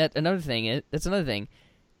scene. And that's another thing.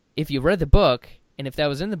 If you read the book, and if that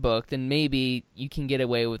was in the book, then maybe you can get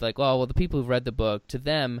away with like, oh, well, the people who've read the book, to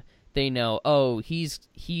them, they know, oh,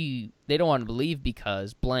 they don't want to believe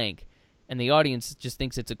because blank, and the audience just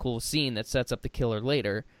thinks it's a cool scene that sets up the killer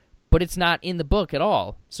later, but it's not in the book at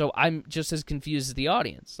all. So I'm just as confused as the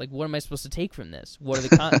audience. Like, what am I supposed to take from this? What are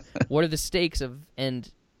the what are the stakes of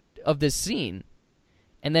this scene?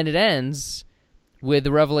 And then it ends with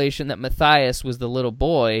the revelation that Matthias was the little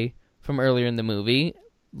boy from earlier in the movie.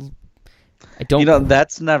 I don't.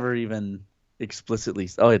 That's never even explicitly.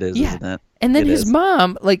 Oh, it is, isn't it? And then his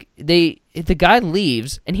mom, like, the guy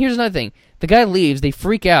leaves, and here's another thing. The guy leaves, they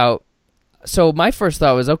freak out. So my first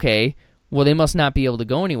thought was, okay, well, they must not be able to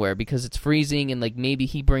go anywhere because it's freezing, and, like, maybe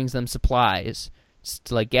he brings them supplies,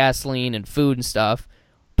 to, like, gasoline and food and stuff.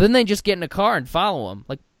 But then they just get in a car and follow him.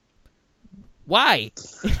 Like, why?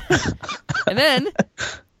 And then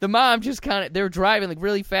the mom just they're driving, like,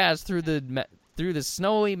 really fast through the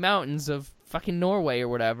snowy mountains of fucking Norway or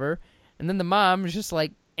whatever, and then the mom is just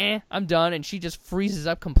like, I'm done, and she just freezes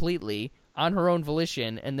up completely on her own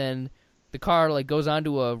volition, and then the car like goes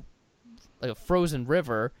onto a frozen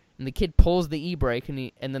river, and the kid pulls the e-brake,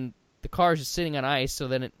 and then the car is just sitting on ice, so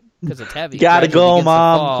then because it's heavy. Gotta go,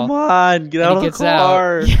 Mom. Come on, get out of the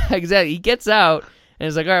car. Yeah, exactly. He gets out, And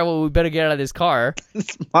it's like, all right, well, we better get out of this car.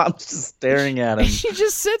 His mom's just staring at him. She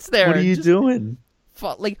just sits there. What are you just, doing?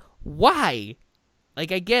 Like, why?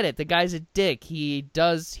 Like, I get it. The guy's a dick. He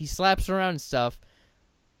slaps her around and stuff,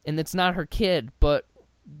 and it's not her kid, but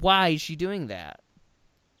why is she doing that?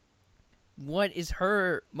 What is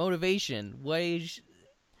her motivation?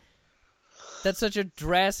 That's such a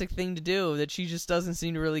drastic thing to do that she just doesn't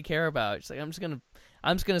seem to really care about. She's like, I'm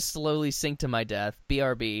just gonna slowly sink to my death.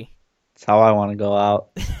 BRB. That's how I want to go out.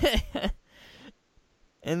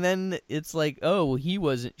 And then it's like, oh,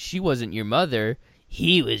 well, she wasn't your mother.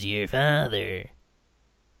 He was your father.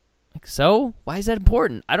 Like, so? Why is that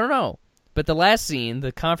important? I don't know. But the last scene,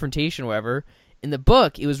 the confrontation, whatever, in the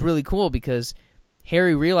book, it was really cool because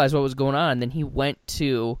Harry realized what was going on, and then he went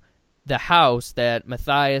to the house that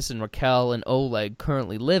Matthias and Raquel and Oleg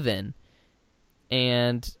currently live in.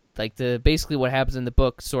 And like basically what happens in the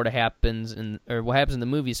book sort of happens or what happens in the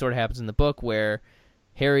movie sort of happens in the book, where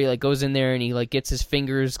Harry like goes in there and he like gets his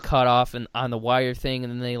fingers cut off and on the wire thing,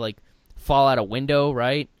 and then they like fall out a window,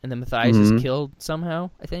 right? And then Matthias is killed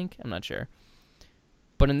somehow, I think. I'm not sure.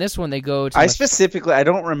 But in this one they go to I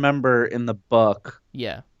don't remember in the book.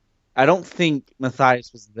 Yeah. I don't think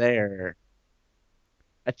Matthias was there.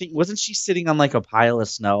 I think, wasn't she sitting on like a pile of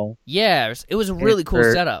snow? Yeah, it was a really cool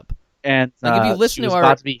setup. And like if you listen she was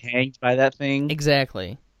about to be hanged by that thing.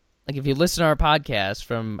 Exactly. Like if you listen to our podcast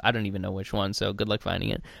from, I don't even know which one, so good luck finding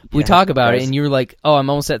it. We talk about it and you're like, oh, I'm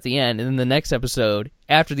almost at the end. And then the next episode,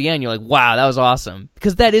 after the end, you're like, wow, that was awesome.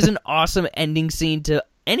 Because that is an awesome ending scene to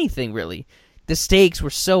anything, really. The stakes were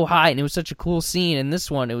so high and it was such a cool scene. And this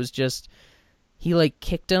one, it was just, he like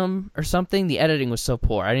kicked him or something. The editing was so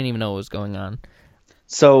poor. I didn't even know what was going on.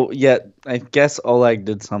 So, yeah, I guess Oleg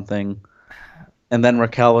did something. And then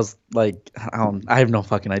Raquel was like, I have no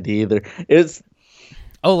fucking idea either.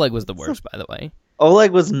 Oleg was the worst, by the way.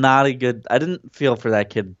 Oleg was not a good... I didn't feel for that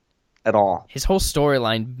kid at all. His whole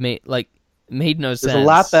storyline made no sense. It was a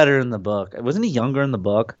lot better in the book. Wasn't he younger in the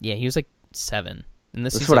book? Yeah, he was like 7. And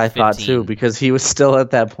That's what like I 15. Thought, too, because he was still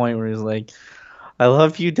at that point where he was like, I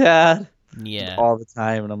love you, Dad. Yeah. All the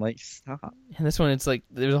time. And I'm like, stop. And this one, it's like,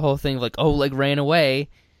 there's a whole thing of like, Oleg ran away.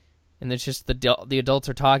 And it's just the adults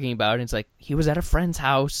are talking about it. And it's like, he was at a friend's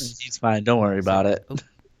house. He's fine. Don't worry about it.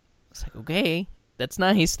 It's like, okay, that's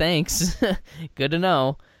nice. Thanks. Good to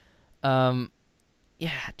know. Yeah,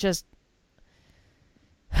 just.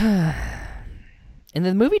 And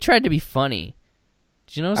the movie tried to be funny.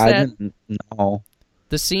 Did you notice that? I didn't know.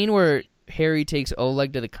 The scene where Harry takes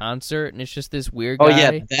Oleg to the concert and it's just this weird guy. Oh,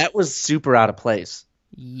 yeah, that was super out of place.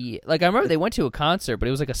 Yeah, like I remember they went to a concert, but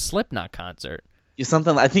it was like a Slipknot concert.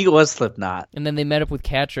 I think it was Slipknot. And then they met up with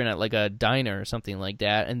Katrin at like a diner or something like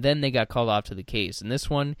that, and then they got called off to the case. And this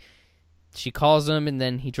one, she calls him, and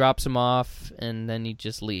then he drops him off, and then he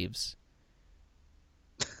just leaves.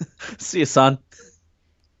 See you, son.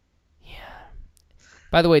 Yeah.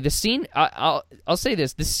 By the way, the scene, I'll say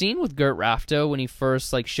this, the scene with Gert Rafto when he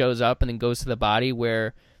first like shows up and then goes to the body,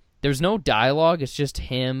 where there's no dialogue, it's just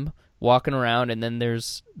him walking around, and then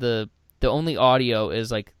there's the only audio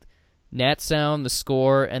is like Nat sound, the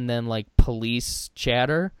score, and then like police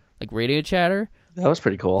chatter, like radio chatter. That was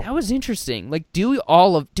pretty cool. That was interesting. Like do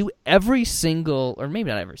every single, or maybe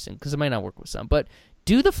not every single, because it might not work with some, but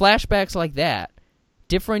do the flashbacks like that.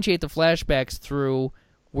 Differentiate the flashbacks through,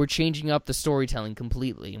 we're changing up the storytelling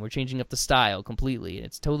completely, and we're changing up the style completely.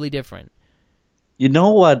 It's totally different. You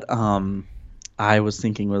know what I was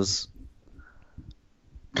thinking was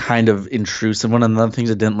kind of intrusive. One of the things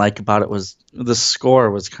I didn't like about it was the score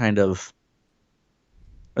was kind of,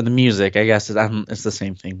 or the music, I guess it's the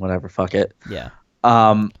same thing, whatever, fuck it. Yeah.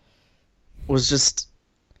 Was just,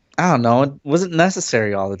 I don't know, it wasn't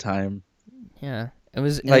necessary all the time. Yeah. It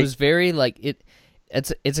was very like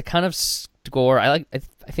it's a kind of score. I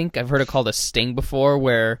think I've heard it called a sting before,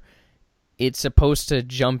 where it's supposed to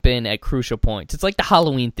jump in at crucial points. It's like the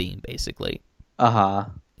Halloween theme, basically.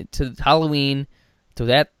 To Halloween,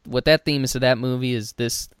 to what that theme is to that movie is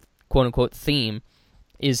this quote unquote theme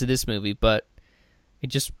is to this movie, but I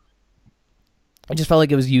just felt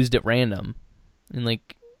like it was used at random, and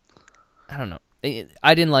like I don't know,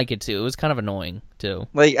 I didn't like it too. It was kind of annoying too.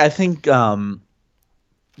 Like I think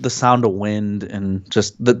the sound of wind and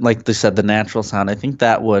just like they said, the natural sound. I think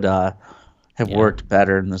that would have worked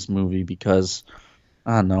better in this movie because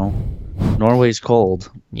I don't know, Norway's cold.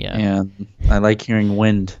 Yeah, and I like hearing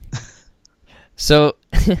wind. So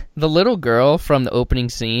the little girl from the opening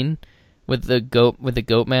scene with the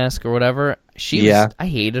goat mask or whatever, I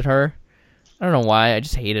hated her. I don't know why. I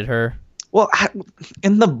just hated her. Well,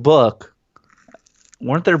 in the book,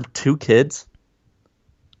 weren't there 2 kids?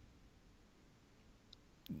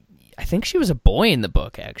 I think she was a boy in the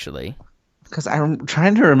book, actually. Because I'm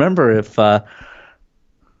trying to remember if I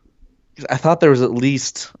thought there was at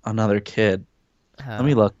least another kid. Let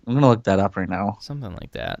me look. I'm gonna look that up right now. Something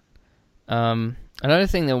like that. Another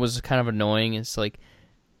thing that was kind of annoying is like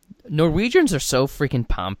Norwegians are so freaking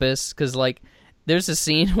pompous because like there's a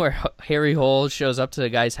scene where Harry Hole shows up to the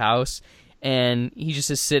guy's house and he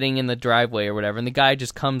just is sitting in the driveway or whatever, and the guy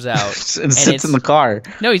just comes out and sits in the car.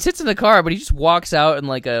 No, he sits in the car, but he just walks out in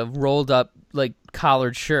like a rolled up like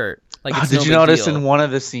collared shirt. Like, it's did you notice in one of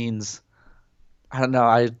the scenes? I don't know.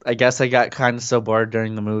 I guess I got kind of so bored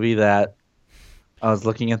during the movie that I was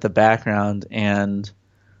looking at the background and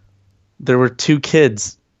there were two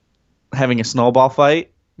kids having a snowball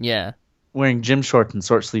fight. Yeah. Wearing gym shorts and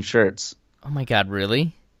short sleeve shirts. Oh my god,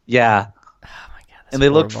 really? Yeah. Oh my god, that's and they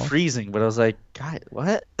horrible. looked freezing, but I was like, God,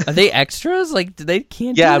 what? Are they extras? Like, they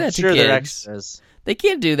can't do Yeah, that I'm to sure kids. they're extras. They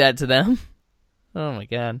can't do that to them. Oh my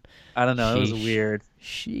god. I don't know. It was Sheesh. weird.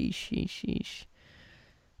 Sheesh.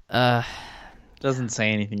 Doesn't say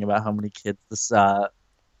anything about how many kids this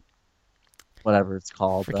whatever it's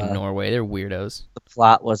called. Freaking Norway, they're weirdos. The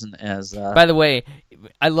plot wasn't as By the way,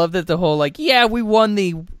 I love that the whole like, yeah, we won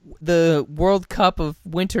the World Cup of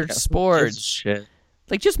winter sports. Shit.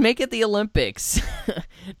 Like, just make it the Olympics.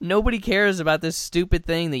 Nobody cares about this stupid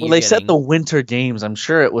thing that Well, you're they said getting. the Winter Games. I'm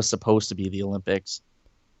sure it was supposed to be the Olympics.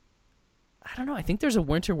 I don't know. I think there's a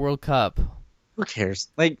Winter World Cup. Who cares?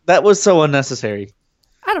 Like, that was so unnecessary.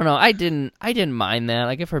 I don't know. I didn't mind that.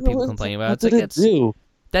 Like, I've heard people complain about it. It's What like did it do?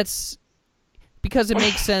 that's because it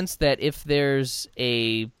makes sense that if there's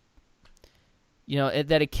a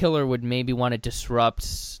that a killer would maybe want to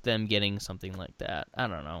disrupt them getting something like that. I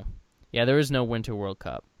don't know. Yeah, there is no Winter World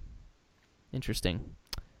Cup. Interesting.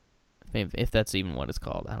 If that's even what it's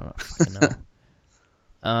called. I don't know. I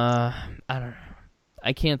know. I don't know.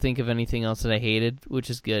 I can't think of anything else that I hated, which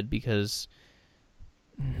is good because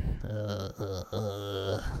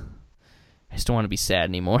I just don't want to be sad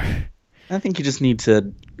anymore. I think you just need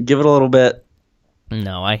to give it a little bit.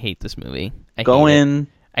 No, I hate this movie.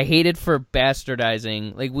 I hate it for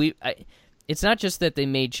bastardizing. Like it's not just that they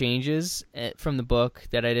made changes from the book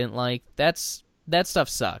that I didn't like. That stuff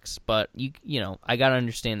sucks. But you know, I gotta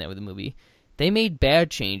understand that with the movie. They made bad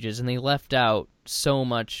changes and they left out so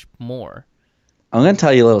much more. I'm gonna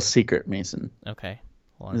tell you a little secret, Mason. Okay,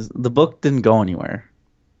 hold on. The book didn't go anywhere.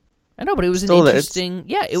 I know, but it was Still an there. interesting.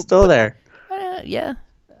 Yeah, It's still there. Yeah.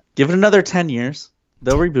 Give it another 10 years.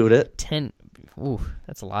 They'll reboot it. 10. Ooh,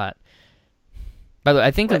 that's a lot. By the way,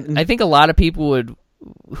 I think a lot of people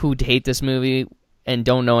who'd hate this movie and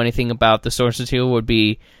don't know anything about the source material would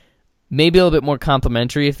be maybe a little bit more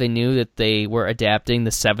complimentary if they knew that they were adapting the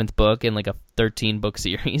 7th book in like a 13-book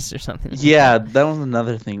series or something. Yeah, that was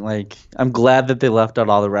another thing. Like, I'm glad that they left out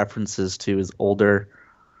all the references to his older.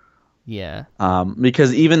 Yeah.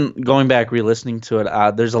 Because even going back, re-listening to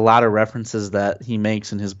it, there's a lot of references that he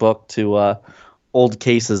makes in his book to old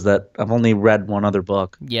cases that I've only read one other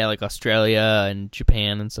book. Yeah, like Australia and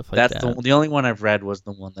Japan and stuff like that. That's the only one I've read was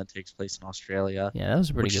the one that takes place in Australia. Yeah, that was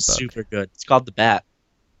a pretty good book. Super good. It's called The Bat.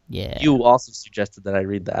 Yeah. You also suggested that I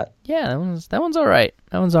read that. Yeah, that one's all right.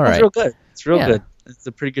 It's real good. It's real Yeah. good. It's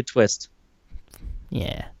a pretty good twist.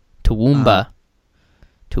 Yeah. Toowoomba.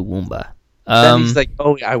 Then he's like,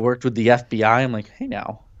 "Oh, I worked with the FBI." I'm like, "Hey,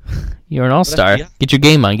 now You're an all-star. FBI? Get your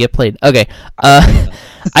game on. Get played. Okay.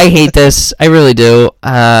 I hate this. I really do.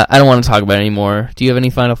 I don't want to talk about it anymore. Do you have any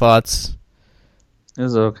final thoughts? it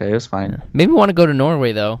was okay. It was fine." Maybe want to go to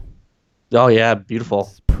Norway, though. Oh yeah, beautiful.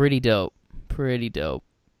 It's pretty dope.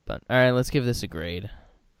 But all right, let's give this a grade.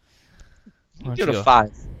 Why don't Give it you a go?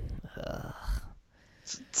 5.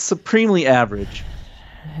 It's supremely average.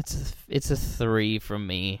 It's a 3 from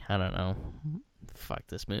me. I don't know. Fuck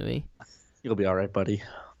this movie. You'll be all right, buddy.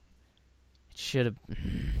 It should have.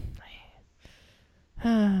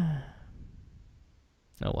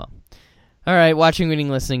 Oh well. All right, watching, reading,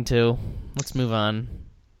 listening to. Let's move on.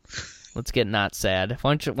 Let's get not sad.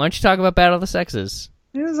 Why don't you talk about Battle of the Sexes?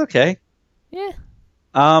 It was okay. Yeah.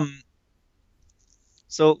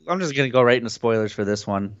 So I'm just gonna go right into spoilers for this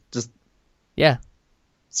one. Just Yeah.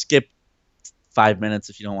 skip 5 minutes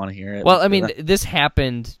if you don't want to hear it. Well, I mean, this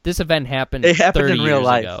event happened. It happened 30 in real years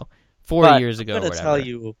life. ago, 40 years ago. I'm or gonna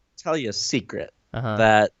whatever. tell you a secret Uh-huh.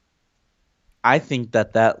 that I think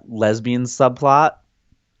that lesbian subplot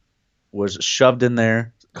was shoved in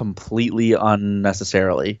there completely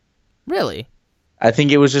unnecessarily. Really? I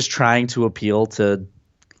think it was just trying to appeal to.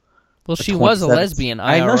 Well, she was a 27 lesbian IRL.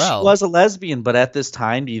 I know she was a lesbian, but at this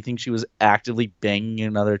time, do you think she was actively banging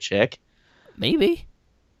another chick? Maybe.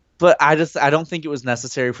 But I don't think it was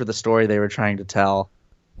necessary for the story they were trying to tell.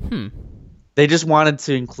 They just wanted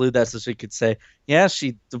to include that so she could say, yeah,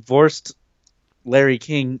 she divorced Larry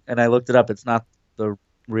King, and I looked it up. It's not the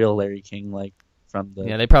real Larry King, like from the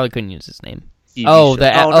Yeah, they probably couldn't use his name. TV Oh, show.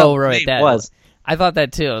 that. No, Right. his name That was. I thought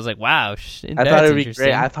that too. I was like, wow, I thought it would be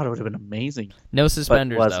great. I thought it would have been amazing. No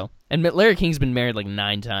suspenders wasn't. though. And Larry King's been married like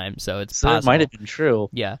 9 times, so it's So possible. it might have been true.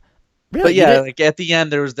 Yeah. But Really? yeah, like at the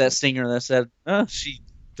end, there was that singer that said, she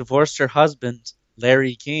divorced her husband,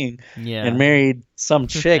 Larry King, Yeah. and married some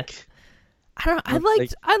chick. I don't know.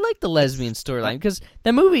 I liked the lesbian storyline because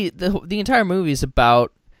the movie, the entire movie is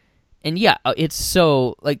about, and yeah, it's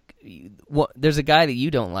so like, there's a guy that you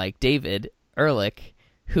don't like, David Ehrlich,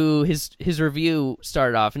 who his review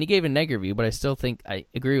started off, and he gave a negative review, but I still think I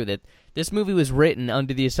agree with it. This movie was written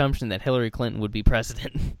under the assumption that Hillary Clinton would be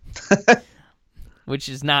president, which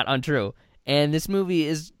is not untrue. And this movie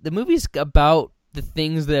is about the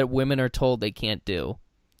things that women are told they can't do,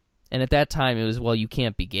 and at that time it was, well, you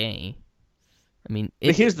can't be gay. I mean,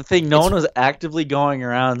 But here's the thing: no one was actively going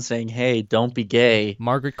around saying, "Hey, don't be gay."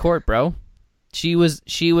 Margaret Court, bro. She was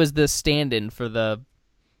the stand-in for the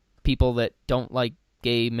people that don't like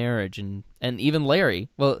gay marriage, and even Larry.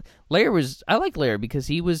 Well, I like Larry because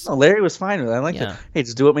he was. No, Larry was fine with it. I like Yeah. it. Hey,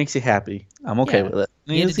 just do what makes you happy. I'm okay Yeah. with it.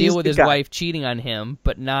 He had to deal with a his good guy. wife cheating on him,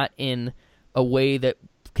 but not in a way that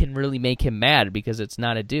can really make him mad because it's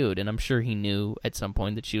not a dude. And I'm sure he knew at some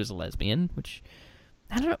point that she was a lesbian, which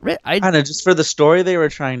I don't know. I don't know, just for the story they were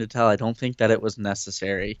trying to tell, I don't think that it was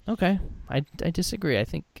necessary. Okay, I disagree. I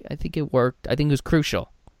think it worked. I think it was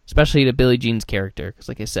crucial, especially to Billie Jean's character, because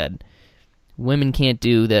like I said, women can't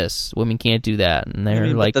do this, women can't do that, and they're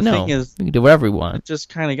but like, the no, thing is, we can do whatever we want. It just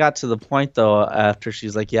kind of got to the point though after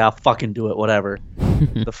she's like, "Yeah, I'll fucking do it, whatever."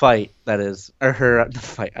 The fight, that is, or the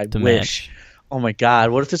fight. I The wish. match. Oh my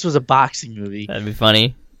god, what if this was a boxing movie? That'd be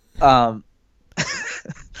funny.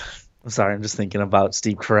 I'm sorry, I'm just thinking about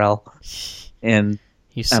Steve Carell and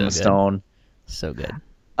He's so Emma good. Stone. So good.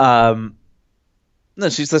 No,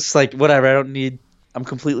 she's just like, whatever. I'm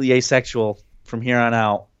completely asexual from here on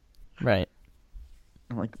out. Right.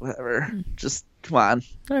 I'm like, whatever. Just come on.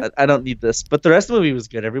 Alright. I don't need this. But the rest of the movie was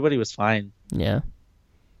good. Everybody was fine. Yeah.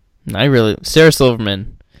 Sarah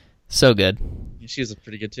Silverman, so good. She was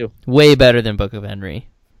pretty good too. Way better than Book of Henry,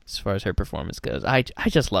 as far as her performance goes. I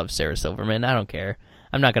just love Sarah Silverman. I don't care.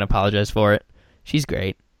 I'm not going to apologize for it. She's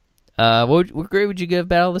great. What grade would you give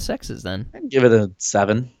Battle of the Sexes then? I'd give it a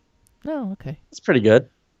 7. Oh, okay. It's pretty good.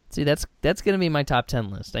 See, that's going to be my top 10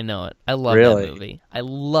 list. I know it. I love Really? that movie. I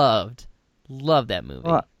loved that movie.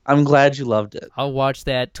 Well, I'm glad you loved it. I'll watch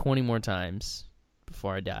that 20 more times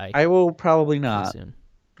before I die. I will probably Pretty not. soon.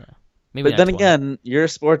 Yeah. Maybe But not then 20. again, you're a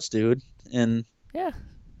sports dude, and Yeah.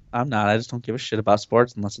 I'm not. I just don't give a shit about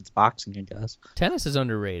sports unless it's boxing, I guess. Tennis is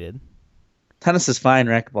underrated. Tennis is fine.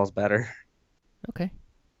 Racquetball's better. Okay.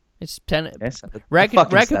 It's tennis. I said it. I Racket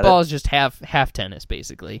fucking said racquetball it. is just half tennis,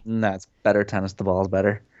 basically. No, it's better tennis. The ball's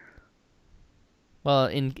better. Well,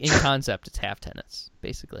 in concept, it's half tennis,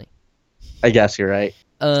 basically. I guess you're right.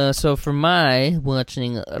 So for my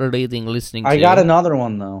watching, reading, listening to... I got another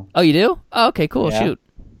one, though. Oh, you do? Oh, okay, cool. Yeah. Shoot.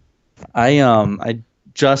 I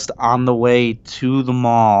just on the way to the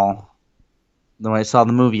mall, though I saw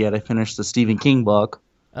the movie yet, I finished the Stephen King book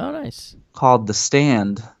Oh, nice. called The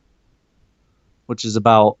Stand, which is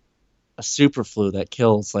about a super flu that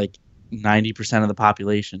kills like 90% of the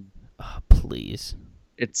population. Oh, please.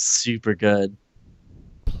 It's super good.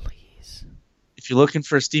 Please. If you're looking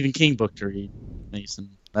for a Stephen King book to read,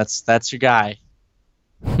 Mason, that's your guy.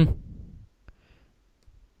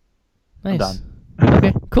 Nice. done.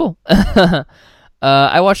 Okay, cool.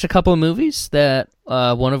 I watched a couple of movies that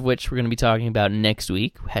one of which we're going to be talking about next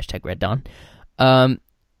week. Hashtag Red Dawn.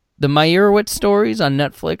 The Meyerowitz stories on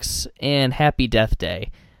Netflix and Happy Death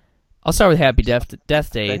Day. I'll start with Happy Death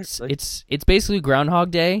Day. It's basically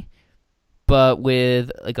Groundhog Day, but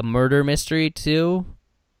with like a murder mystery too.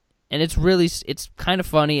 And it's kind of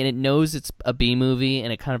funny, and it knows it's a B movie,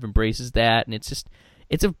 and it kind of embraces that, and it's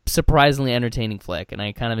a surprisingly entertaining flick, and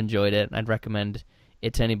I kind of enjoyed it. I'd recommend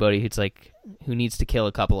it to anybody who needs to kill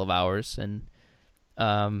a couple of hours. And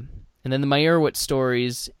then the Meyerowitz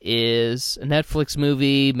Stories is a Netflix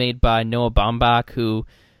movie made by Noah Baumbach, who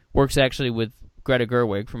works actually with Greta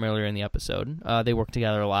Gerwig from earlier in the episode. They work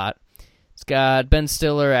together a lot. It's got Ben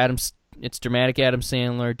Stiller, it's dramatic Adam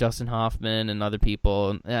Sandler, Dustin Hoffman, and other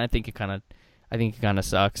people. And I think it kind of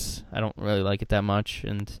sucks. I don't really like it that much.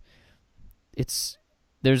 And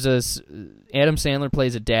Adam Sandler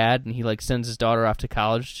plays a dad, and he like sends his daughter off to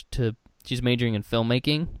college she's majoring in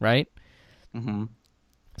filmmaking, right? Mm-hmm.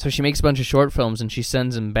 So she makes a bunch of short films, and she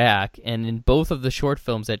sends him back. And in both of the short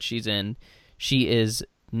films that she's in, she is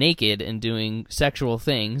naked and doing sexual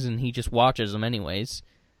things, and he just watches them anyways.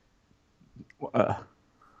 I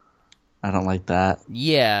don't like that.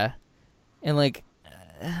 Yeah. And, like,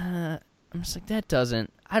 I'm just like, that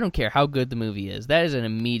doesn't... I don't care how good the movie is. That is an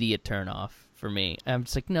immediate turnoff for me. I'm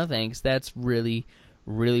just like, no thanks. That's really,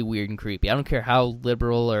 really weird and creepy. I don't care how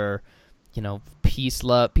liberal or, peace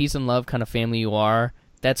and love kind of family you are.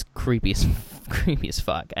 That's creepy as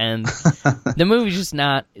fuck. And the movie's just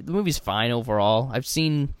not... The movie's fine overall. I've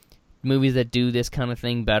seen movies that do this kind of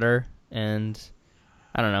thing better, and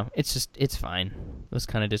I don't know. It's fine. It was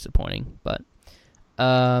kind of disappointing, but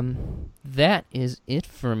that is it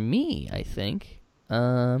for me, I think.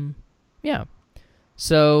 Yeah.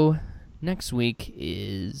 So next week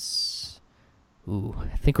is...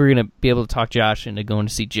 I think we're going to be able to talk Josh into going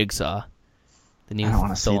to see Jigsaw. The new I don't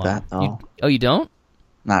want to see that, though. You don't?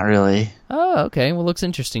 Not really. Oh, okay. Well, looks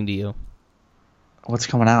interesting to you. What's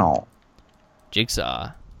coming out?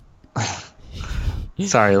 Jigsaw.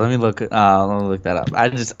 Sorry, let me look that up.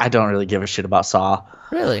 I don't really give a shit about Saw.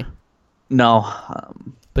 Really? No.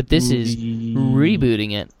 But this is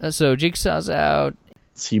rebooting it. So Jigsaw's out.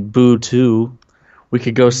 See Boo 2. We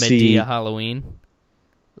could go see Medea Halloween.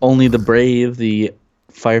 Only the Brave, the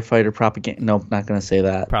firefighter propaganda. Nope, not going to say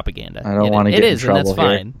that. Propaganda. I don't want to get in trouble and that's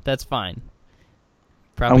here. fine. That's fine.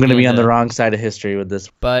 I'm going to be on the wrong side of history with this.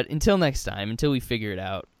 But until next time, until we figure it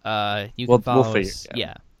out, you can follow we'll us.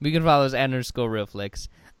 Yeah, we can follow us at _RealFlix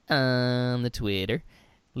on the Twitter.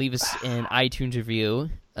 Leave us an iTunes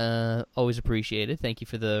review. Always appreciated. Thank you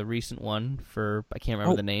for the recent one. I can't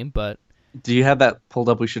remember the name, but do you have that pulled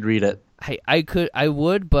up? We should read it. I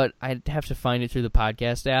would, but I'd have to find it through the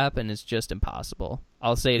podcast app, and it's just impossible.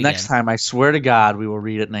 I'll say it again. Next time, I swear to God, we will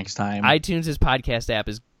read it next time. iTunes' podcast app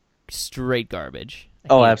is straight garbage.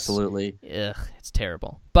 Absolutely. Ugh, it's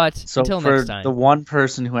terrible. But so until for next time. the one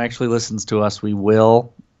person who actually listens to us, we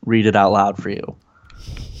will read it out loud for you.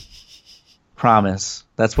 Promise.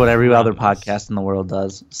 That's what every other podcast in the world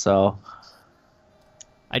does. So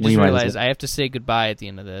I just realized I have to say goodbye at the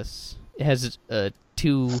end of this. It has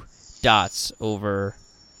 2 dots over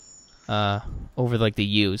like the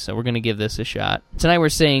U, so we're gonna give this a shot. Tonight we're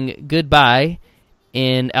saying goodbye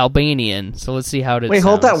in Albanian, so let's see how it sounds. Wait,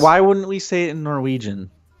 hold that. Why wouldn't we say it in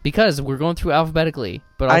Norwegian? Because we're going through alphabetically.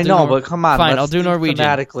 But I know, but come on. Fine, I'll do Norwegian.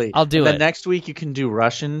 Thematically. I'll do it. Then next week you can do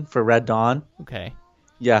Russian for Red Dawn. Okay.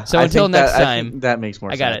 Yeah. So until next time. I think that makes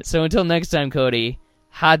more sense. I got it. So until next time, Cody,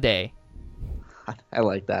 Hade. I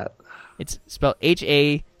like that. It's spelled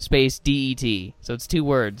HA space DET. So it's 2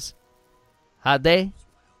 words. Hade.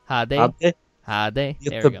 Hade. Hade. Hade.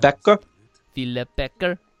 There we go. Becker. Philip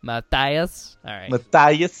Becker. Matthias. All right.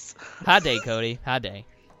 Matthias. Hade, Cody. Hade.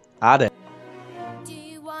 Hade. Do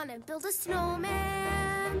you want to build a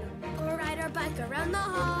snowman or ride our bike around the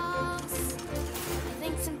halls? I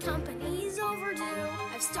think some company's overdue.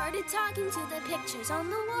 I've started talking to the pictures on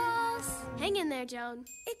the walls. Hang in there, Joan.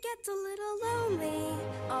 It gets a little lonely,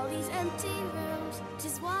 all these empty rooms,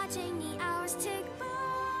 just watching the hours tick by.